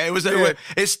sesh, yeah. It was.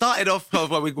 It started off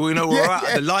where we know where we're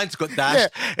at. The lines got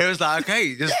dashed. It was like,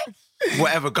 okay, just.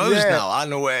 Whatever goes now, I don't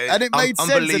know where. And it made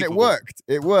sense, and it worked.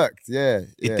 It worked,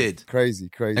 It did. Crazy.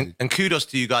 And kudos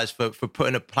to you guys for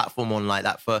putting a platform on like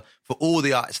that for all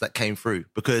the artists that came through,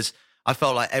 because I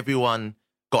felt like everyone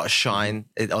got a shine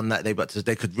on that day, but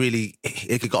they could really,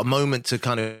 it got a moment to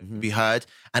kind of be heard.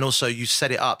 And also you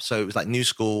set it up so it was like new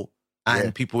school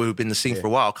and people who've been in the scene for a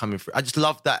while coming through. I just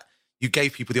love that you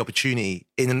gave people the opportunity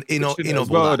in as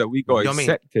well that we got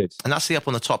accepted, and that's the up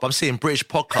on the top. I'm seeing British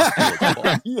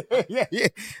podcast. yeah.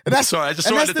 And that's sorry. I just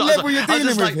that's the level you're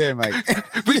dealing with here, mate.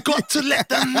 We've got to let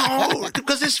them know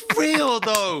because it's real,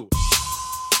 though.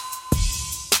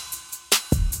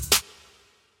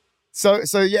 So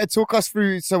talk us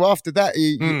through. So after that,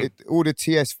 all the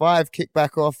TS5 kicked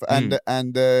back off, and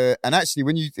actually,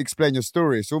 when you explain your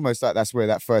story, it's almost like that's where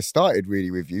that first started, really,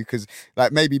 with you, because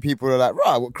like maybe people are like,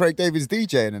 right, well, Craig David's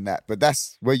DJing and that, but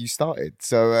that's where you started.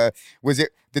 So was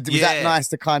that nice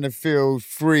to kind of feel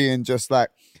free and just like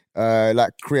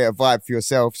like create a vibe for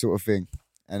yourself, sort of thing,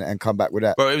 and come back with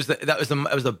that. Bro, it was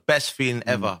the best feeling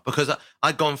ever because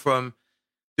I'd gone from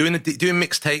doing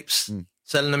mixtapes,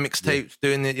 selling the mixtapes,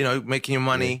 doing the making your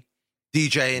money,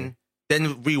 DJing,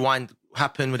 then Rewind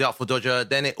happened with the Artful Dodger,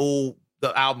 then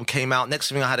the album came out.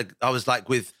 Next thing I was like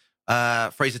with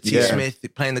Fraser T. Smith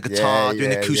playing the guitar,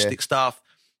 doing acoustic stuff.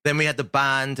 Then we had the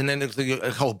band, and then it was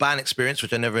a whole band experience,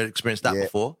 which I never experienced that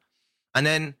before. And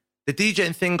then the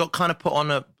DJing thing got kind of put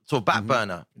on a sort of back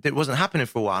burner. It wasn't happening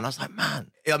for a while, and I was like,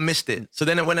 man, I missed it. So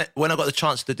then when I got the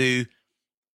chance to do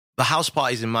the house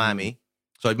parties in Miami,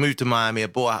 so I moved to Miami. I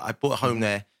bought a home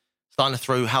there, starting to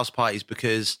throw house parties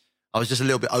because I was just a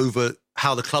little bit over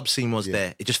how the club scene was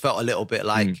there. It just felt a little bit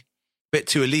like a bit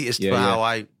too elitist for how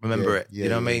I remember it. You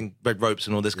know what I mean? Red ropes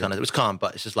and all this kind of. It was calm,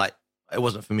 but it's just like it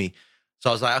wasn't for me. So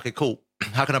I was like, okay, cool.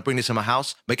 How can I bring this in my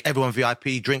house? Make everyone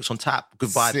VIP, drinks on tap, good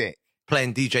vibe, Sick.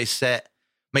 Playing DJ set,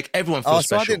 make everyone feel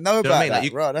special. So I didn't know about that.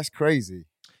 Like Right, that's crazy.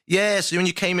 Yeah, so when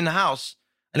you came in the house,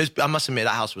 and I must admit,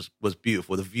 that house was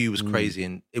beautiful. The view was crazy,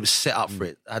 and it was set up for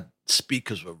it.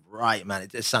 Speakers were right, man.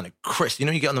 It sounded crisp.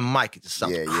 You get on the mic, it just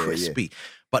sounds crispy. Yeah.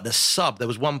 But the sub, there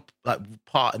was one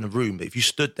part in the room that if you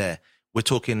stood there, we're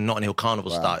talking Notting Hill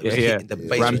Carnival style. It was hitting the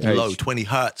bass was low, 20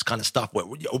 hertz kind of stuff,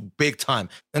 big time.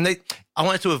 And I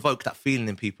wanted to evoke that feeling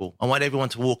in people. I wanted everyone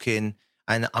to walk in,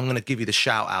 and I'm going to give you the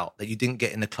shout out that you didn't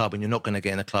get in the club, and you're not going to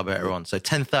get in the club later on. So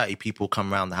 10:30 people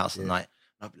come around the house at night.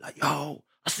 And I'll be like, yo,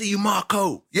 I see you,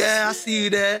 Marco. Yeah, I see you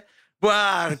there.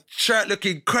 Wow, shirt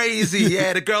looking crazy.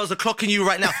 Yeah, the girls are clocking you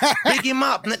right now. Big him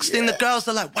up. Next thing, the girls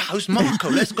are like, wow, who's Marco?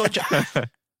 Let's go.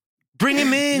 Bring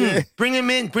him in. Yeah. Bring him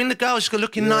in. Bring the girl. She's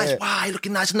looking nice. Wow, you're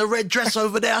looking nice in the red dress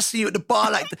over there. I see you at the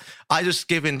bar. I just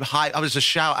giving hype. I was a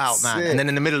shout out, man. Sick. And then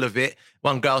in the middle of it,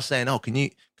 one girl saying, "Oh, can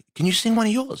you sing one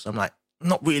of yours?" I'm like,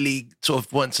 not really. Sort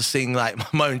of want to sing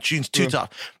like my own tunes too tough.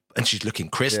 And she's looking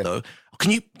crisp though. Can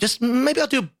you maybe I'll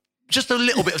do just a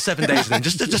little bit of 7 Days then,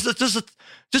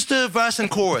 just a verse and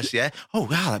chorus, yeah. Oh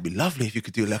wow, that'd be lovely if you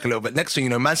could do like a little bit. Next thing you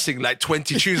know, man singing like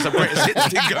 20 tunes of greatest hits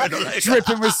thing going on, like,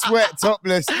 dripping with sweat,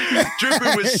 topless,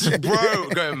 dripping with bro,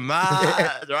 going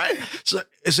mad, right? So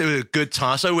it was a good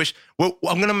time. So I wish. Well,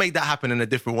 I'm gonna make that happen in a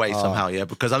different way somehow, yeah,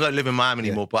 because I don't live in Miami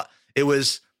anymore. But it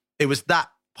was that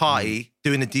party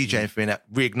doing the DJing thing that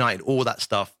reignited all that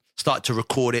stuff. Started to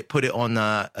record it, put it on.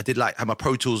 I did had my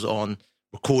Pro Tools on,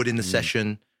 recording the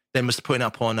session. Then was putting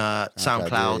up on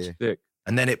SoundCloud,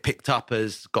 and then it picked up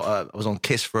as I was on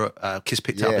Kiss Kiss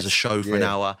picked it up as a show for an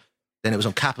hour. Then it was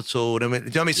on Capitol. Do you know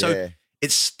what I mean? So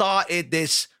it started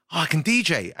this. Oh, I can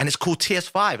DJ, and it's called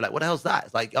TS5. Like, what the hell's that?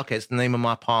 It's like, okay, it's the name of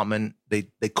my apartment. They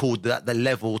called that the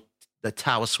level, the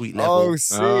tower suite level. Oh,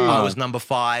 see. I was number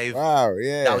 5. Wow,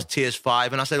 yeah. That was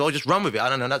TS5, and I said, "Oh, just run with it." I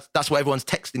don't know. That's what everyone's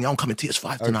texting. I'm coming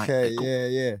TS5 tonight. Okay, cool.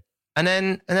 yeah. And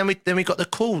then we got the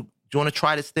call. Do you want to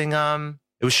try this thing?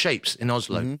 It was Shapes in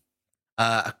Oslo,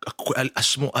 a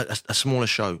smaller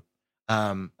show.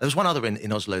 There was one other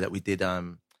in Oslo that we did.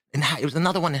 It was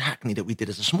another one in Hackney that we did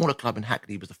as a smaller club in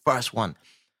Hackney. It was the first one.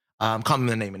 Can't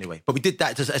remember the name anyway, but we did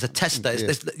that as a tester.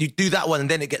 You do that one and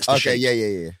then it gets to Shapes.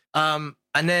 Yeah. And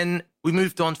then we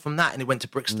moved on from that and it went to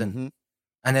Brixton.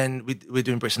 And then we're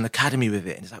doing Brixton Academy with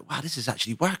it. And it's like, wow, this is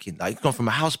actually working. Like, it's gone from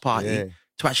a house party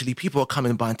to actually people are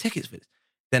coming and buying tickets for this.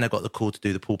 Then I got the call to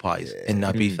do the pool parties in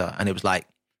Ibiza. And it was like,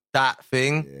 that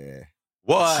thing,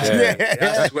 what?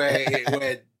 That's where it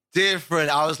went different.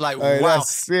 I was like, wow.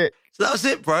 That's sick. So that was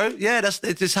it, bro. Yeah,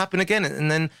 it just happened again. And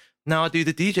then now I do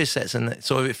the DJ sets. And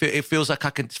so it feels like I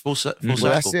can full circle.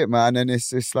 Well, that's it, man. And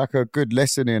it's like a good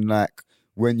lesson in like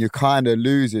when you're kind of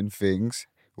losing things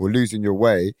or losing your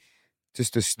way,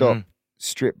 just to stop,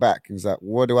 strip back. And it's like,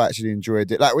 what do I actually enjoy?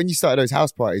 Like when you start those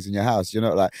house parties in your house, you're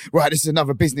not like, right, this is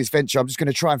another business venture. I'm just going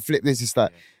to try and flip this. It's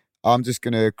like, I'm just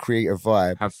going to create a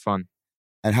vibe. Have fun.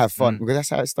 Because that's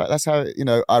how it starts. That's how,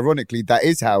 ironically, that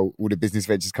is how all the business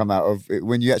ventures come out of it,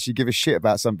 when you actually give a shit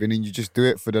about something and you just do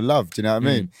it for the love. Do you know what I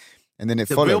mean? And then the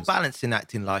real balance in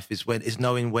acting life is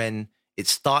knowing when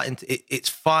it's starting to, it's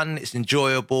fun, it's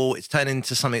enjoyable, it's turning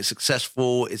into something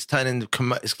successful, it's starting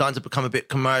to become a bit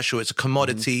commercial, it's a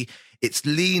commodity, it's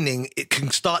leaning, it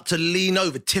can start to lean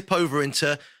over, tip over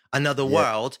into another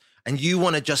world, and you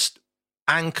want to just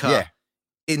anchor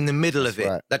in the middle of it.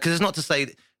 Right. Because it's not to say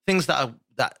things that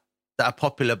are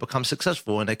popular become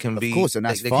successful and they can be, of course, and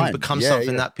that's they can become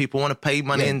something that people want to pay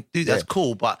money and do. That's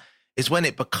cool, but it's when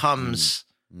it becomes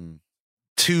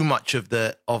too much of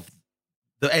the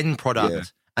end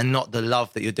product and not the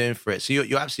love that you're doing for it. So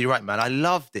you're absolutely right, man. I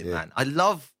loved it, man. I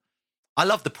love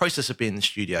the process of being in the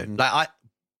studio. Like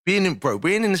being in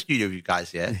the studio with you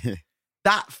guys,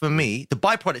 that for me, the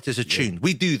byproduct is a tune.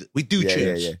 We do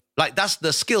tunes. Yeah. Like that's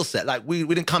the skill set. Like we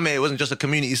didn't come here. It wasn't just a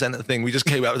community center thing. We just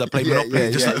came out with a play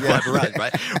Monopoly, just like vibe around,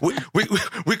 right?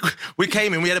 We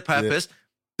came in. We had a purpose.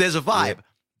 There's a vibe,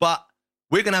 but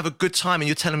we're gonna have a good time. And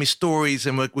you're telling me stories,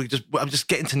 and I'm just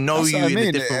getting to know you in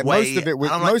a different way.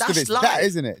 Most of it's that,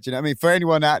 isn't it? Do you know what I mean? For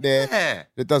anyone out there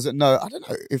that doesn't know, I don't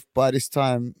know if by this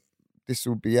time this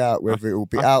will be out, whether it will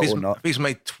be out or not. I think it's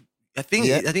made. I think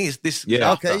it's this.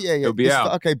 Yeah. Okay. Yeah. It'll be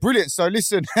out. Okay. Brilliant. So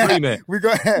listen, it. we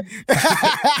got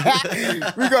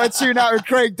a tune out with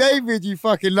Craig David. You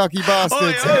fucking lucky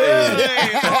bastards.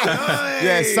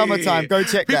 Yeah. Summertime. Go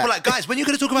check People that. are like, guys, when are you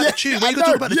going to talk about the tune? When are you going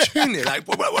to talk about the tune? Like,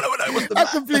 what's the I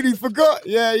completely forgot.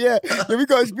 Yeah. We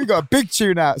got a big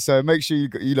tune out. So make sure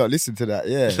you lot listen to that.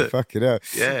 Yeah. Fucking hell.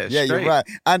 Yeah. You're right.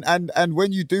 And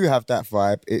when you do have that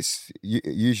vibe, it's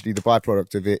usually the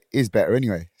byproduct of it is better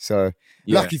anyway. So.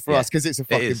 Lucky for us, because it's a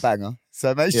fucking banger.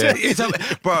 So make sure.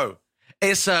 Bro,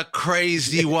 it's a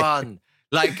crazy one.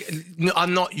 Like,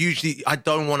 I'm not usually, I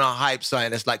don't want to hype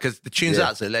something. It's like, because the tune's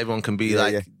out, so everyone can be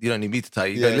like, you don't need me to tell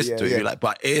you. You don't listen to it. You're like,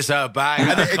 but it's a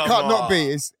banger. And it can't not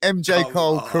be. It's MJ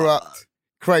Cole, Corrupt,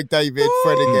 Craig David,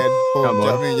 Fred again. Do you know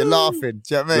what I mean? You're laughing.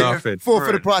 Do you know what I mean? Laughing. 4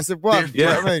 for the price of 1. Do you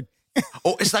know what I mean?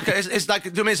 Or it's like, it's a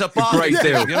bargain. Great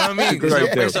deal. You know what I mean?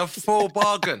 Great deal. It's a full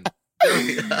bargain.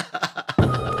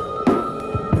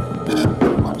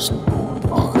 Most important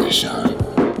part of the show.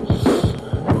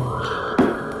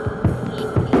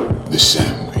 The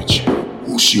sandwich.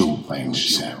 What's your favourite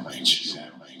sandwich?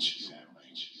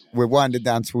 We're winding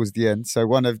down towards the end. So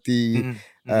one of the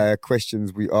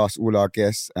questions we ask all our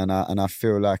guests, and I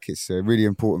feel like it's a really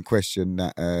important question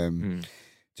that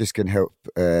just can help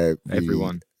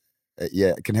everyone.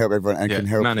 It can help everyone and can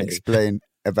help explain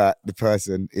about the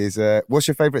person is, what's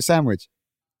your favourite sandwich?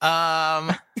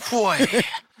 Boy.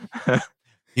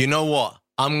 You know what?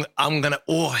 I'm gonna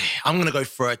go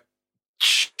for a.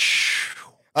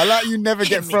 I like you never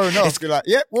get thrown off. You're like,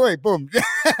 yep, boy, boom.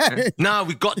 No,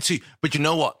 we got to. But you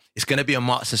know what? It's gonna be a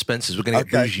Marks and Spencer's. We're gonna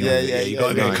get bougie. You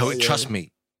gotta go. Trust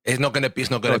me. It's not gonna be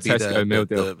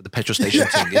the petrol station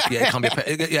thing.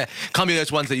 It can't be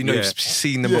those ones that you've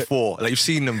seen them before. Like you've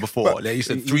seen them before. Like you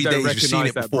said 3 days you've seen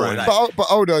it before. Like, but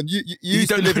hold on, you used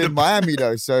to live in Miami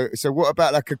though. So what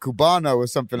about like a Cubano or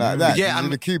something like that? Yeah,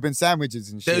 the Cuban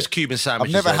sandwiches and shit. Those Cuban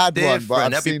sandwiches. I've never had one,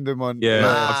 but I've seen them on.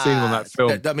 Yeah, I've seen them on that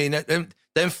film. I mean,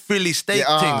 them Philly steak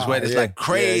things where it's like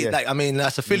crazy. Like I mean,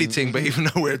 that's a Philly thing, but even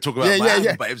though we're talking about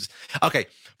Miami, but it was okay.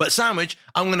 But sandwich,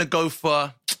 I'm gonna go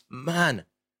for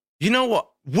You know what?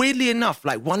 Weirdly enough,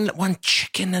 like one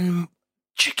chicken and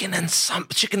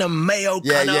mayo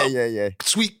kind of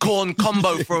sweet corn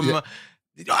combo from a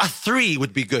 3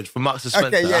 would be good for Marks and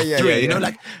Spencer. Okay, 3, you know,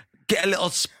 like get a little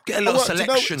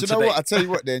selection. Do you know what? I tell you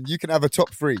what, then you can have a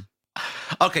top 3.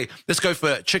 Okay, let's go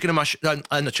for chicken and mushroom.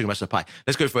 Not chicken mushroom pie.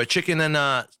 Let's go for a chicken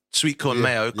and sweet corn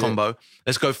mayo combo.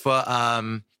 Let's go for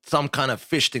some kind of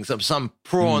fish thing, some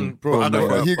prawn. Prawn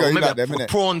mayo,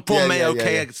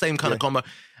 same kind of combo.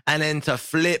 And then to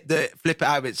flip it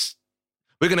out,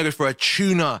 we're gonna go for a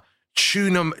tuna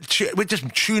with just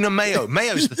tuna mayo.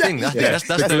 Mayo's the thing. That's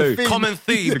the common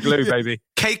theme. The glue, baby.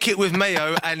 Cake it with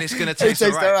mayo, and it's gonna taste all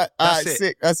right. That's it.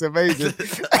 Sick. That's amazing.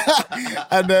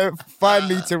 And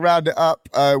finally, to round it up,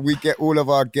 we get all of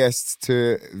our guests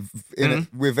to.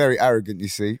 We're very arrogant, you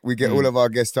see. We get all of our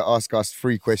guests to ask us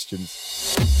 3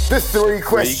 questions. The 3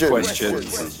 questions.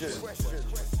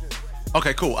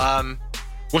 Okay, cool.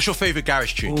 What's your favourite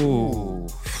garage tune? Ooh,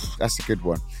 that's a good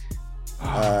one.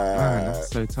 Man, that's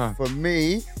so tough. For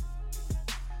me,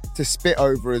 to spit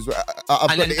over as well. I've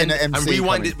got it in an MC. And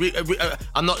rewind it.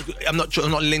 I'm not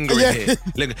lingering here.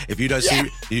 If you don't see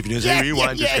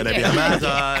rewind, it's gonna be a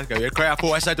matter. It's gonna be a crazy. I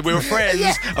thought I said that we were friends.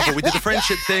 I thought we did the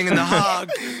friendship thing and the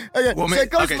hug. Okay, so it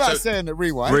goes without saying the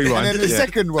rewind. And then the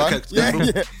second one,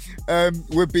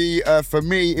 would be for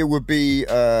me. It would be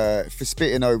for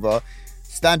spitting over.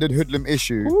 Standard Hoodlum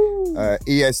issue,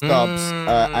 ES Dubs,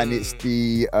 and it's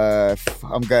the,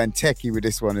 I'm going techie with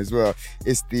this one as well.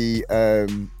 It's the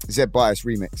Zed Bias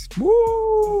remix.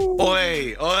 Woo!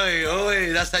 Oi,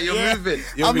 that's how you're moving.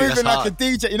 I'm moving like a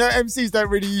DJ. You know, MCs don't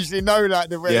really usually know like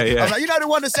the way. I'm like, you know the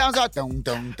one that sounds like dong,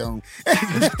 dong, dong.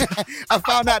 I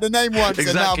found out the name once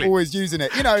and now I'm always using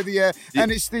it. You know,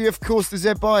 and it's of course, the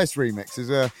Zed Bias remix as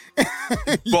well.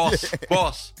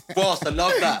 Boss, I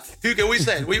love that. Who can we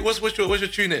say? What's your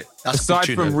tune here?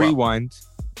 Aside from Rewind,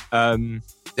 I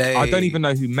don't even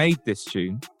know who made this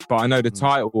tune, but I know the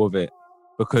title of it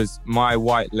because my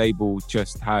white label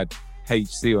just had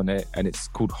HC on it and it's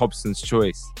called Hobson's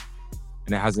Choice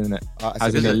and it has an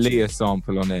Aaliyah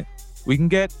sample on it. We can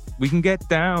get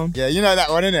down. Yeah, you know that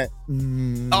one, innit?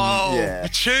 Oh,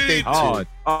 tune.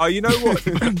 Oh, you know what?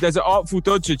 There's an Artful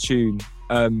Dodger tune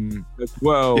as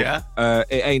well. Yeah.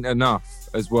 It Ain't Enough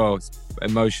as well. It's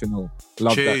emotional.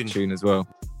 Love that tune as well.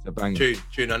 It's a banger.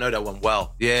 Tune. I know that one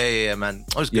well. Yeah, man.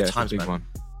 That was good times, man. One.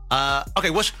 Okay,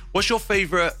 what's your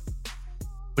favorite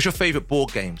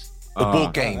board games? Or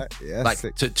board game, like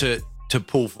to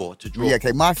pull for, to draw. Yeah,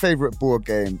 okay. My favorite board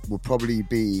game would probably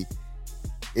be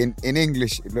in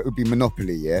English. It would be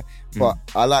Monopoly. Yeah, but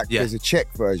I like there's a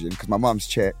Czech version because my mum's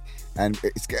Czech, and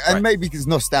maybe because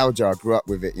nostalgia. I grew up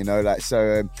with it, you know. Like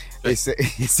so, it's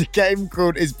a game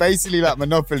called. It's basically like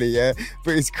Monopoly, yeah,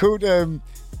 but it's called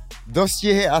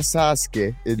Dostihy a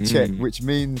sázky in Czech, which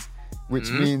means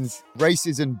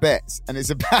races and bets, and it's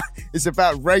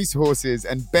about race horses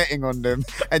and betting on them,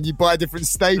 and you buy different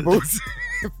stables.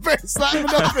 But it's like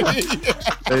Monopoly.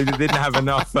 They didn't have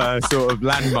enough sort of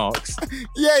landmarks.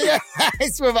 Yeah,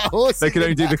 it's about horses. They could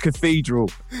only do the cathedral.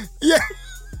 Yeah.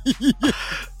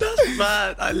 That's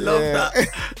mad. I love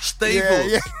that.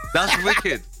 Stables. That's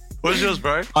wicked. What's yours,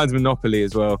 bro? Mine's Monopoly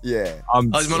as well. Yeah.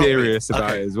 I'm serious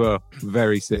about it as well.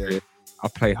 Very serious. I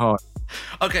play hard.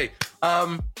 Okay.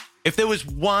 If there was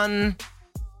one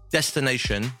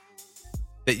destination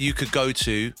that you could go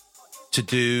to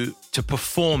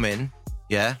perform in,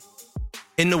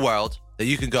 in the world that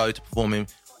you could go to perform in,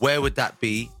 where would that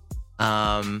be?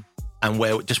 And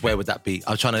where would that be?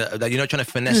 I'm trying to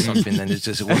finesse something, and it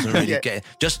wasn't really getting.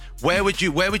 Just where would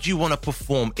you want to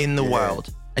perform in the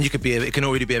world? And it can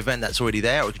already be an event that's already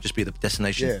there, or it could just be the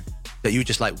destination that you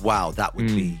just like. Wow, that would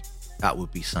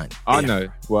be something. I know.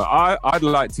 Well, I'd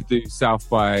like to do South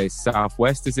by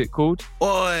Southwest. Is it called?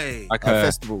 Oi, like a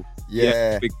festival.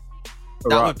 Yeah, big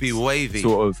that would be wavy.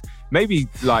 Sort of. Maybe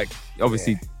like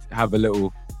obviously have a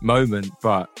little moment,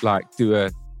 but like do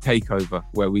a takeover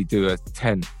where we do a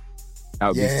 10. That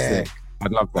would be sick.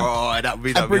 I'd love that. Oh, that'd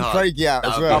be bring hard. Craigie out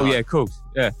as well. Oh yeah, of course.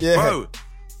 Yeah. Bro.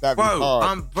 That'd be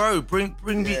hard. Bring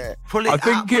me, pull it out. I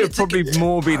think it'd probably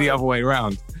more be the other way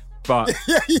around. But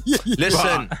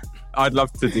listen, I'd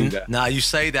love to do that. Nah, you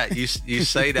say that. You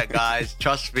say that, guys.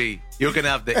 Trust me, you're gonna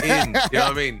have the in. You know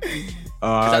what I mean?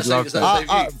 I'd love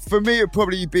that. For me, it'd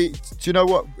probably be. Do you know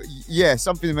what? Yeah,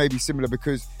 something maybe similar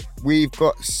because we've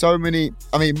got so many.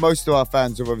 I mean, most of our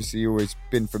fans have obviously always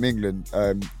been from England,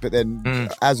 but then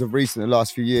as of recent, the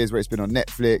last few years, where it's been on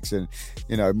Netflix, and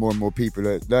you know, more and more people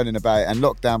are learning about it, and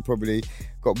lockdown probably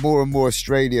got more and more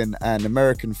Australian and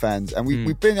American fans, and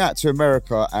we've been out to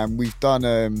America, and we've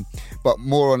done, but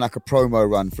more on like a promo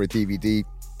run for a DVD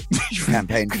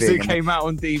campaign thing. Because it came out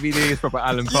on DVD. It's proper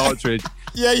Alan Partridge.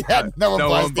 Yeah. No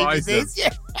one buys DVDs.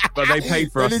 Yeah. But they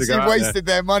paid for us to go out wasted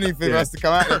their money for us to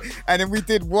come out there. And then we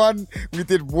did one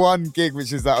gig,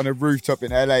 which is like on a rooftop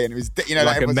in LA, and it was, you know,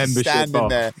 like everyone's standing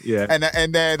there. Yeah.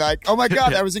 And they're like, oh my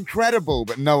God, that was incredible.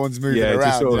 But no one's moving around.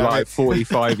 Just sort of like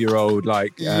 45-year-old,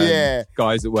 like,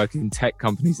 guys that work in tech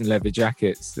companies in leather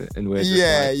jackets. And we're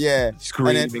just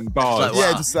screaming bars. Like,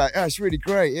 wow. Just like, oh, it's really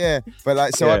great. Yeah. But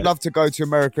like, so I'd love to go to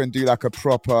America and do like a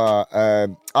proper,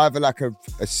 either like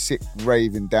a sick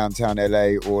rave in downtown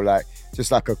LA, or like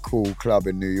just like a cool club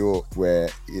in New York where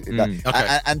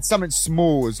and something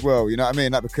small as well, you know what I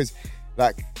mean? Like, because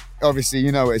like obviously,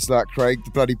 you know what it's like, Craig,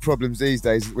 the bloody problems these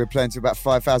days, we're playing to about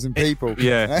 5,000 people.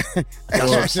 Yeah. That's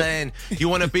what I'm saying. You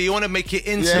want to make it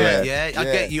intimate, I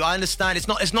get you. I understand. It's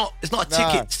not a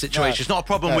ticket situation. It's not a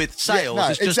problem with sales.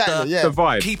 It's just the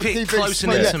vibe. Keep it close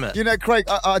and intimate. You know, Craig,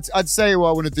 I'd say, I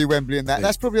want to do Wembley and that.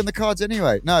 That's probably on the cards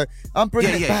anyway. No, I'm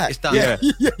bringing it back. It's done. Yeah.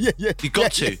 You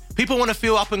got to. People want to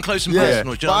feel up and close and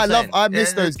personal. But I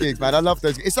miss those gigs, man. I love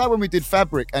those gigs. It's like when we did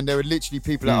Fabric and there were literally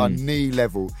people at our knee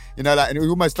level, you know, like, and it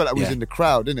almost felt like we was in the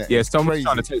crowd, didn't it? Yeah, someone's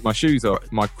trying to take my shoes off,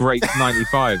 my great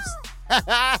 95s. Can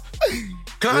I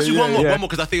ask you one more?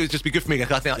 Because I think it would just be good for me. I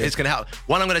think it's going to help.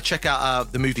 One, I'm going to check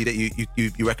out the movie that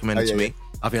you recommended to me.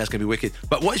 I think that's going to be wicked.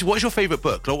 But what's your favourite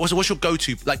book? Like, what's your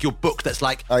go-to, like your book that's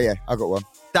like... Oh yeah, I got one.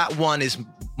 That one is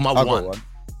my one. I got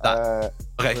one.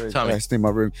 Okay, tell me. It's in my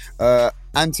room.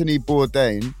 Anthony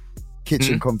Bourdain,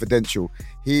 Kitchen Confidential.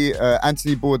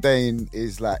 Anthony Bourdain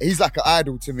is like, he's like an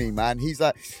idol to me, man. He's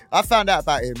like, I found out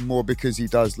about him more because he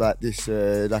does like this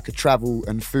like a travel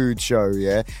and food show,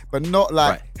 but not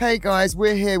like, hey guys,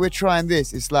 we're here, we're trying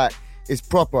this. It's like, it's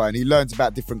proper, and he learns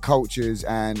about different cultures,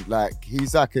 and like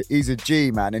he's a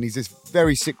G, man, and he's this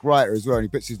very sick writer as well, and he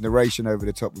puts his narration over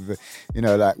the top with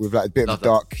a bit of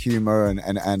dark humor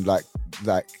and like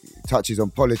touches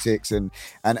on politics and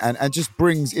just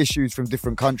brings issues from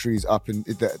different countries up and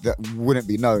that wouldn't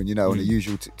be known, you know, on a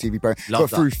usual TV program, but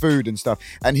through food and stuff.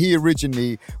 And he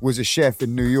originally was a chef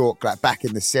in New York, like back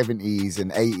in the 70s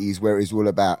and 80s, where it was all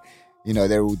about, you know,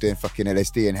 they're all doing fucking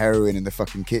LSD and heroin in the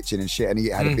fucking kitchen and shit, and he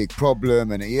had a big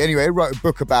problem, and he wrote a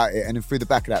book about it, and then through the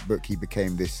back of that book, he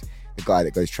became the guy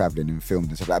that goes travelling and filmed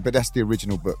and stuff like that. But that's the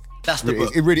original book. That's the book.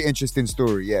 It's a really interesting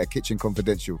story, yeah. Kitchen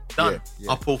Confidential. Done.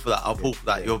 Yeah. I'll pull for that. I'll pull for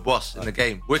that. You're a boss in the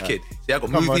game. Wicked. See, I've got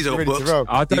movies, I've got ready to books. roll.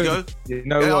 I don't. You go? You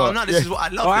know Oh, what? no, this is what I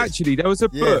love. Oh, this. actually, there was a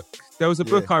book. There was a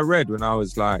book Yeah. I read when I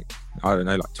was like, I don't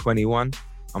know, like 21.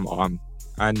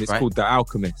 And it's called The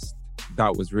Alchemist.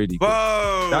 That was really good.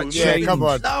 Whoa. That changed. come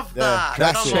on. Love Yeah. that.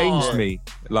 That Come changed on. me.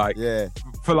 Like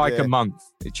for like Yeah. a month,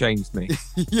 it changed me.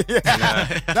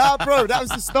 Nah, bro, that was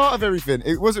the start of everything.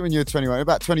 It wasn't when you were 21.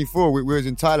 About 24, we was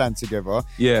in Thailand together.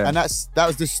 Yeah. And that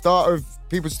was the start of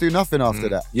people to do nothing after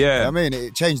that. Yeah. You know what I mean,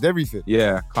 it changed everything.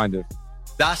 Yeah, kind of.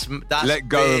 That's Let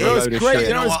go big. of It a was load of crazy. shit.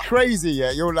 You know, it was what? crazy.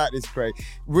 Yeah, you'll like this, Craig.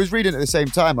 We was reading at the same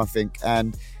time, I think,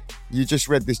 and you just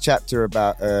read this chapter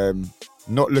about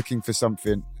not looking for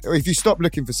something. Or if you stop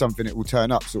looking for something, it will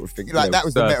turn up, sort of thing. Like that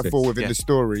was the surface. metaphor within Yeah. the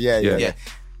story. Yeah. Yeah.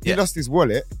 He lost his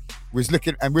wallet. Was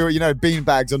looking, and we were, you know,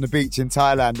 beanbags on the beach in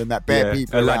Thailand, and that bare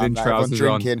people Aladdin around, like, everyone trousers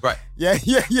on. drinking. Right. Yeah.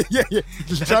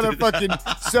 Trying to fucking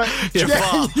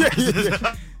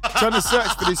trying to search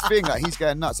for this thing. Like he's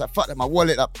going nuts. Like fuck that, my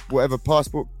wallet, up, whatever,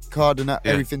 passport card and that,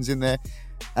 everything's in there.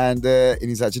 And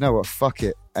he's like, you know what? Fuck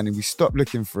it. And then we stopped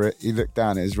looking for it. He looked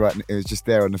down. It was just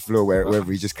there on the floor wherever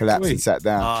he just collapsed and sat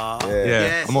down. Yeah,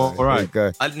 Yes. I'm all There right. you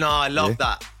go. I love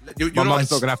that. You're My not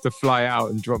mum's not going to have to fly out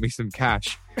and drop me some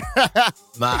cash.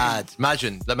 mad.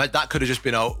 Imagine that could have just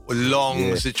been a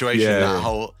long situation. Yeah. That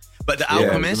whole. But the Yeah,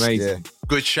 Alchemist, amazing.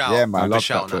 good shout. Yeah, man. I Good love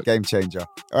shout. that. Game changer.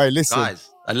 All right, listen. Guys,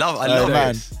 I love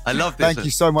this. I love this. Thank you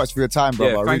so much for your time,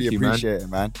 brother. Yeah, I thank really you, man. appreciate it,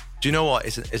 man. Do you know what?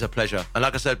 It's a pleasure. And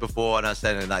like I said before, and I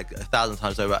said it like 1,000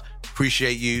 times over,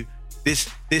 appreciate you. This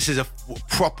is a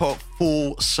proper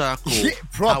full circle Yeah,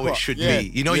 proper. how it should Yeah, be.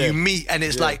 You know, yeah. you meet and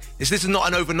it's like this is not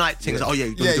an overnight thing. It's like, oh yeah,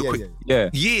 you're gonna do a quick Yeah.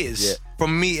 years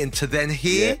from meeting to then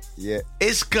here. Yeah.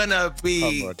 It's gonna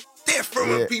be Come on. different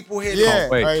when people hear Yeah.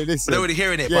 this. wait. All right, listen. They're already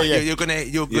hearing it, Yeah, but yeah. you're gonna, Yeah.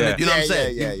 you know what I'm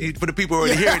saying? Yeah. For the people who are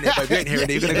already hearing it, but if you ain't hearing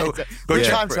it, you're gonna go We're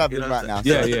check time for it, traveling you know right what I'm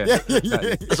now.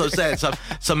 Yeah. That's what I'm saying.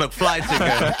 Some McFly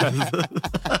ticket.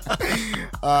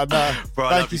 No. Bro, I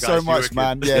Thank love you you so guys. much, You're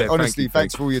man. wicked. Yeah, Yeah, thank honestly, you,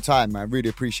 thanks for all your time, man. Really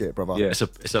appreciate it, brother. Yeah.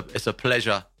 It's a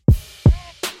pleasure.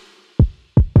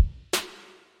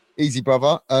 Easy,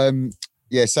 brother.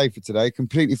 Safer today.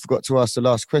 Completely forgot to ask the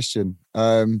last question.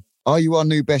 Are you our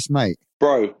new best mate?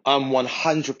 Bro, I'm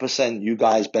 100% you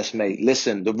guys' best mate.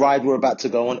 Listen, the ride we're about to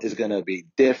go on is going to be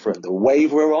different. The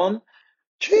wave we're on,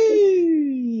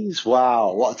 jeez,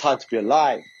 wow, what a time to be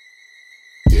alive.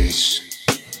 This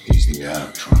is the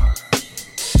outro.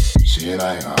 See you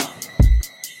later,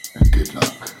 and good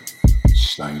luck.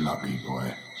 Stay lucky,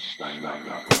 boy. Stay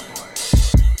lucky, boy.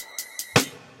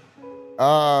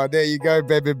 Oh, there you go,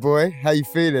 baby boy. How you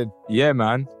feeling? Yeah,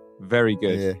 man. Very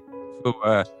good. Yeah.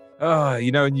 Feel,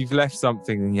 you know, when you've left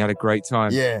something and you had a great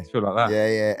time. Yeah. Feel like that.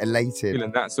 Yeah, elated.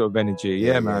 Feeling that sort of energy.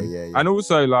 Yeah, man. Yeah. And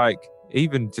also, like,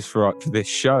 even just for this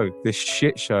show, this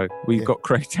shit show, we've got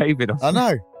Craig David on. I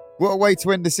know. What a way to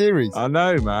end the series. I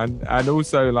know, man. And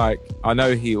also, like, I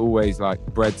know he always, like,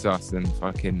 breads us and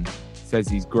fucking says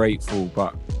he's grateful,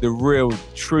 but the real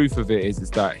truth of it is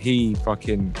that he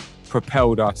fucking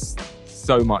propelled us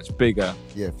so much bigger.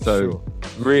 Yeah, for So sure.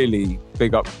 really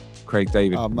big up Craig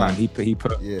David, Oh, man. man. He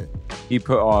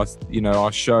put our, you know,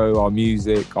 our show, our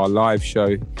music, our live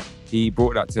show. He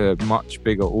brought that to a much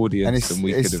bigger audience And it's, than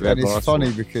we could have ever it's asked funny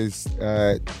for. because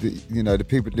the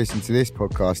people that listen to this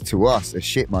podcast to us are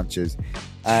shit munchers,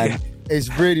 and it's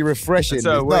really refreshing.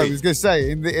 So I was gonna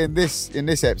say in this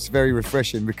app, it's very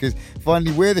refreshing because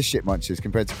finally we're the shit munchers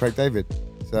compared to Craig David.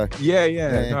 So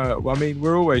Yeah. No, I mean,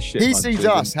 we're always shit. he munchers sees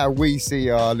us how we see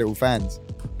our little fans.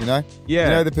 You know, Yeah. You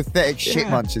know the pathetic shit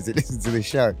Yeah. munchers that listen to this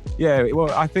show. Yeah, well,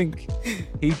 I think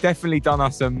he definitely done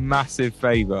us a massive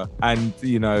favour, and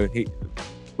you know,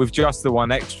 with just the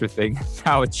one extra thing,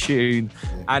 our tune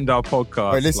and our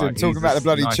podcast. Wait, listen, like, talking he's about a the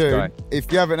bloody nice tune. guy.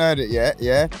 If you haven't heard it yet,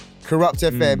 yeah, Corrupt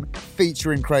FM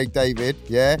featuring Craig David,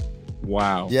 yeah,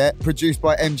 Wow. yeah, produced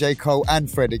by MJ Cole and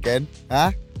Fred again,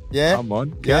 huh? Yeah, Come on.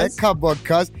 yeah, Yes. come on,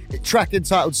 cuz. Track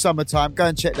entitled Summertime. Go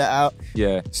and check that out.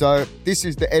 Yeah. So this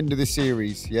is the end of the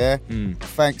series, yeah. Mm.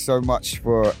 Thanks so much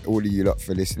for all of you lot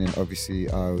for listening. Obviously,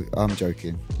 I'm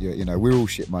joking. You know, we're all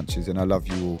shit munchers, and I love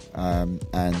you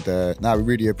all. We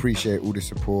really appreciate all the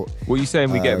support. What are you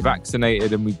saying? We get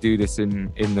vaccinated and we do this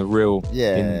in the real.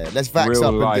 Yeah, in let's vax real up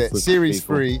and do life it. with Series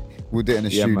people. 3, we'll do it in a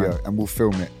Yeah, studio man. and we'll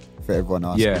film it for everyone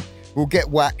asking. Yeah. We'll get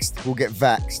waxed, we'll get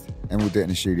vaxxed, and we'll do it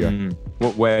in a studio. Mm.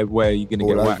 Where are you going to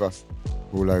All get over. waxed?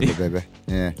 All over, baby.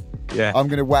 Yeah. Yeah. I'm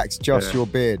going to wax just Yeah. your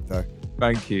beard, though.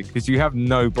 Thank you, because you have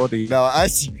no body. No, I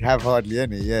actually have hardly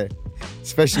any, yeah.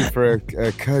 Especially for a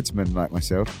Kurdsman like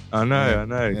myself. I know.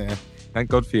 Yeah, Thank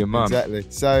God for your mum. exactly.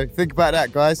 So think about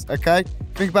that, guys, okay?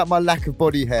 Think about my lack of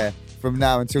body hair from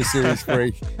now until Series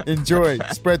 3. Enjoy,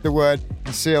 spread the word,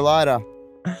 and see you later.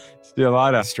 See you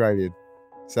later. Australian.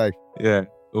 So, Yeah,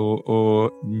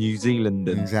 or New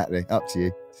Zealander. exactly. Up to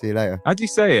you. See you later. How do you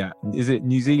say it? Is it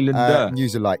New Zealander?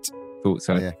 News Alite. Thought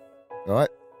so. Yeah. All right.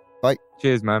 Bye.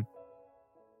 Cheers, man.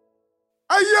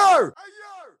 Hey yo!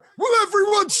 Will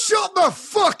everyone shut the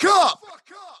fuck up?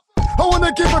 I want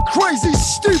to give a crazy,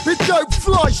 stupid, dope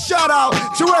fly shout out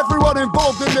to everyone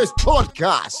involved in this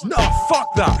podcast. Nah,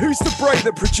 fuck that. Who's the brain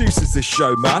that produces this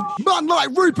show, man? Man like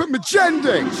Rupert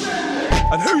Magending,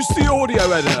 And who's the audio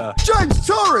editor? James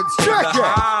Torrance, check The it.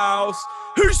 house.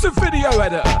 Who's the video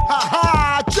editor? Ha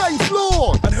ha, James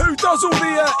Lord. And who does all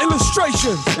the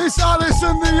illustrations? It's Alice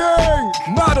and the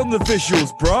Ink. Mad on the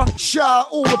visuals, bruh. Shout out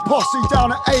all the posse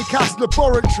down at ACAS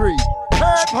Laboratory.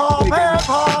 Hip hop, hip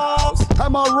hop.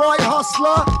 Am I right,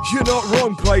 hustler? You're not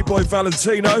wrong, Playboy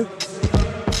Valentino.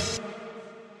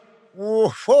 Whoa,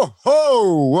 ho,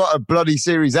 ho. What a bloody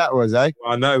series that was, eh?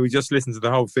 I know, we just listened to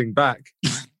the whole thing back.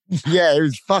 Yeah, it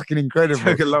was fucking incredible.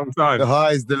 Took a long time. The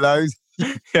highs, the lows.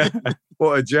 Yeah.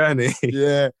 What a journey.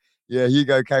 Yeah.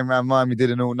 Hugo came round mine. We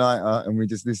did an all-nighter and we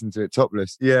just listened to it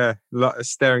topless. Yeah, like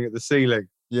staring at the ceiling.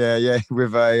 Yeah,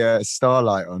 with a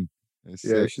starlight on. It's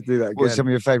Yeah, we sick. should do that again. What's some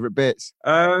of your favourite bits?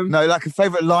 No, like a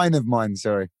favourite line of mine,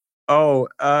 sorry. so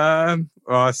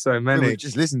many. We've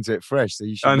just listened to it fresh, so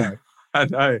you should I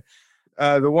know.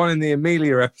 know. The one in the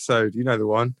Amelia episode, you know the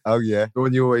one? Oh, yeah. The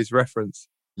one you always reference.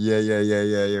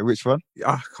 Yeah. Which one?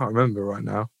 I can't remember right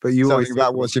now, but you Something always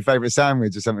about what's your favourite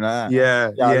sandwich or something like that. Yeah,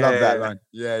 I love that line.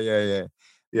 Yeah.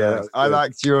 Yeah, I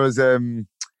liked yours. When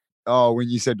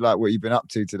you said like what you've been up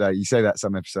to today, you say that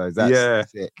some episodes.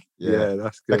 That's sick. Yeah,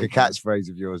 that's good. Like a catchphrase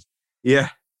of yours. Yeah.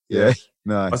 Yeah.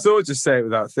 I Nice. thought I'd just say it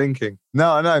without thinking.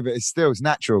 No, I know, but it's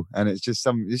natural and it's just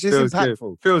Feels impactful.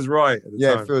 good. Feels right at the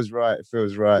Yeah, time. it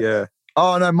feels right. Yeah.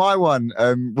 Oh no, my one,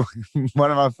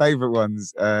 one of my favourite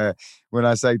ones. When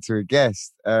I say to a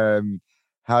guest,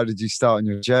 "How did you start on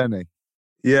your journey?"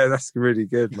 Yeah, that's really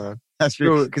good, man. That's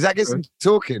really because that gets them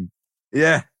talking.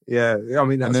 Yeah. I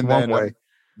mean, that's And then one way.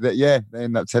 They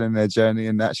end up telling their journey,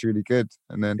 and that's really good.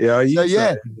 And then Yeah, I use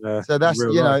yeah. that in, so that's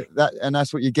real life. and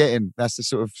that's what you're getting. That's the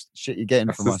sort of shit you're getting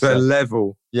That's from the us. certain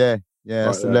level. Yeah,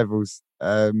 that's Right the there. levels.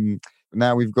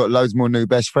 Now we've got loads more new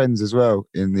best friends as well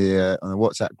in the on the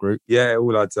WhatsApp group. Yeah, it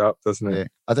all adds up, doesn't it? Yeah.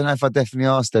 I don't know if I definitely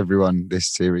asked everyone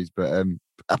this series, but I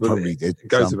Well, probably did. It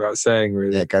goes some. without saying,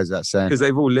 really. Yeah, it goes without saying. Because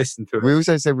they've all listened to it. We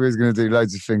also said we was going to do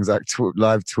loads of things like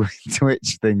live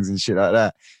Twitch things and shit like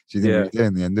that. Which we didn't really do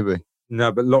in the end, did we? No,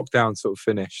 but lockdown sort of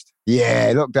finished.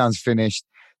 Yeah, lockdown's finished.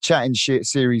 Chatting Shit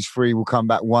Series 3 will come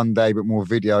back one day, but more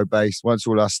video based once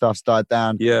all our stuff's died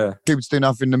down. Yeah. People Do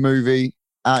Nothing, the movie,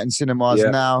 out in cinemas Yeah.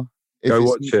 now. Go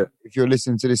watch it. If you're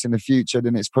listening to this in the future,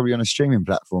 then it's probably on a streaming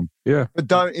platform. Yeah. But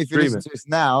if you Stream listen it. to this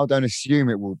now, don't assume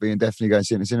it will be and definitely go and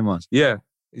see it in the cinemas. Yeah.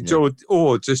 Yeah.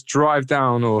 Or just drive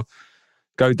down or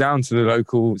go down to the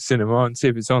local cinema and see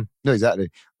if it's on. No, exactly.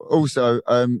 Also,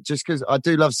 just because I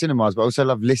do love cinemas, but I also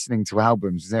love listening to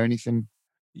albums. Is there anything?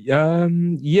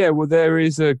 Well, there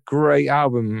is a great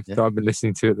album Yeah. that I've been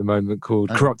listening to at the moment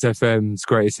called Oh. Corrupt FM's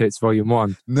Greatest Hits Volume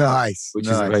 1, Nice. which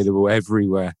nice. is available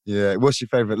everywhere. Yeah. What's your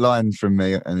favourite line from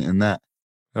me in that?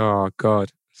 Oh, God.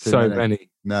 Too So many. many.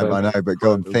 No, So I know, but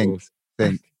go on, of think. course.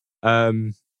 Think.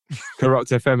 Corrupt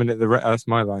FM and that's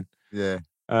my line. Yeah.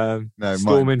 No, mine.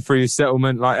 Storming through your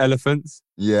settlement like elephants.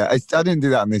 Yeah. I didn't do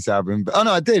that on this album, but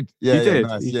I did. Yeah. You yeah, did.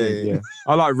 Nice. You Yeah, did, yeah.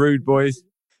 I like Rude Boys.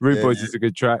 Rude Yeah, Boys yeah. is a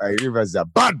good track. Hey, Rivers a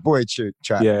bad boy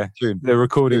track. Yeah. Tune. The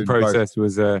recording Tune, both. process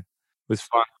was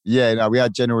fun. Yeah, no, we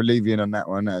had General Levy in on that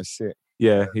one. That was sick.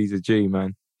 Yeah, he's a G,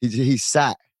 man. He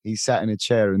sat in a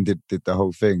chair and did the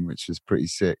whole thing, which was pretty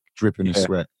sick. Dripping with Yeah.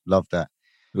 sweat. Loved that.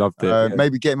 Loved it. Yeah.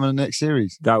 Maybe get him on the next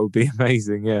series. That would be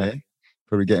amazing. Yeah. Yeah.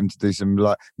 Probably get him to do some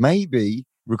maybe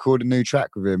record a new track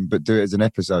with him, but do it as an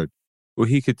episode. Well,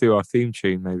 he could do our theme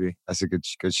tune, maybe. That's a good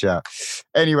shout.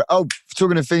 Anyway,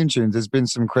 talking of theme tunes, there's been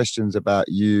some questions about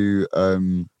you.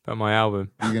 About my album.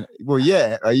 Are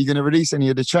you gonna release any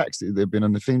of the tracks that have been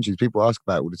on the theme tunes? People ask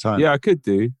about it all the time. Yeah, I could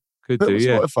do. Put it on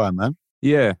Yeah. Spotify, man.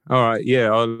 Yeah. All right. Yeah.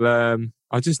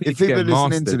 I just need If to people get are listening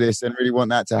mastered. to this and really want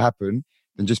that to happen,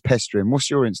 then just pester him. What's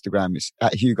your Instagram? It's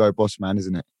at Hugo Bossman,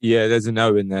 isn't it? Yeah, there's an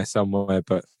O in there somewhere,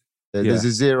 but There's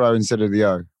a 0 instead of the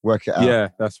O. Work it out. yeah,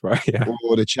 that's right. Yeah.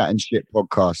 Or the Chat and Shit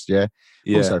podcast, yeah?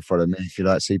 Yeah. Also follow me if you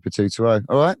like Super220.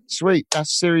 All right, sweet.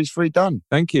 That's series 3 done.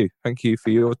 Thank you. Thank you for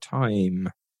your time.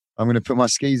 I'm going to put my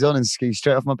skis on and ski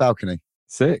straight off my balcony.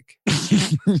 Sick.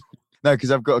 No,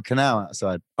 because I've got a canal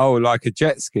outside. Oh, like a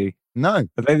jet ski? No.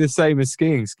 Are they the same as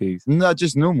skiing skis? No,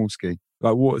 just normal ski.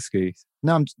 Like water skis?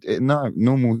 No,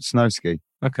 normal snow ski.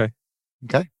 Okay.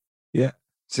 Okay? Yeah.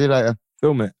 See you later.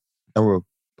 Film it. I will.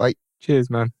 Bye.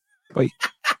 Cheers, man. Bye.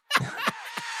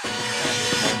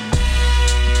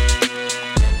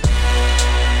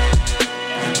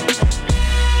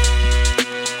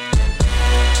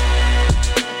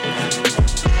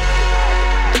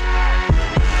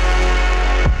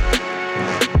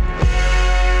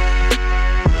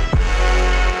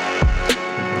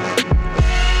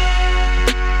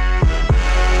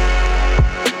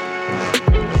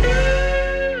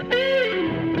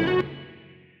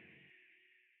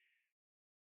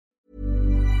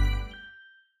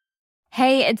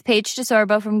 Hey, it's Paige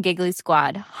DeSorbo from Giggly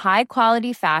Squad. High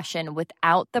quality fashion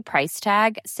without the price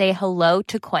tag. Say hello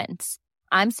to Quince.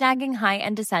 I'm snagging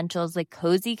high-end essentials like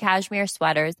cozy cashmere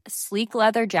sweaters, sleek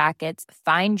leather jackets,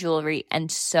 fine jewelry,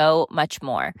 and so much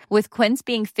more. With Quince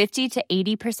being 50 to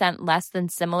 80% less than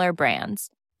similar brands.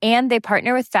 And they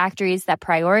partner with factories that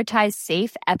prioritize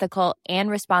safe, ethical, and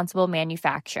responsible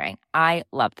manufacturing. I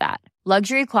love that.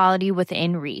 Luxury quality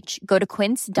within reach. Go to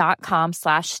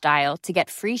quince.com/style to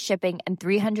get free shipping and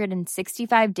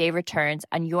 365-day returns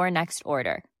on your next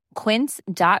order.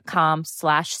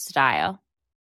 Quince.com/style.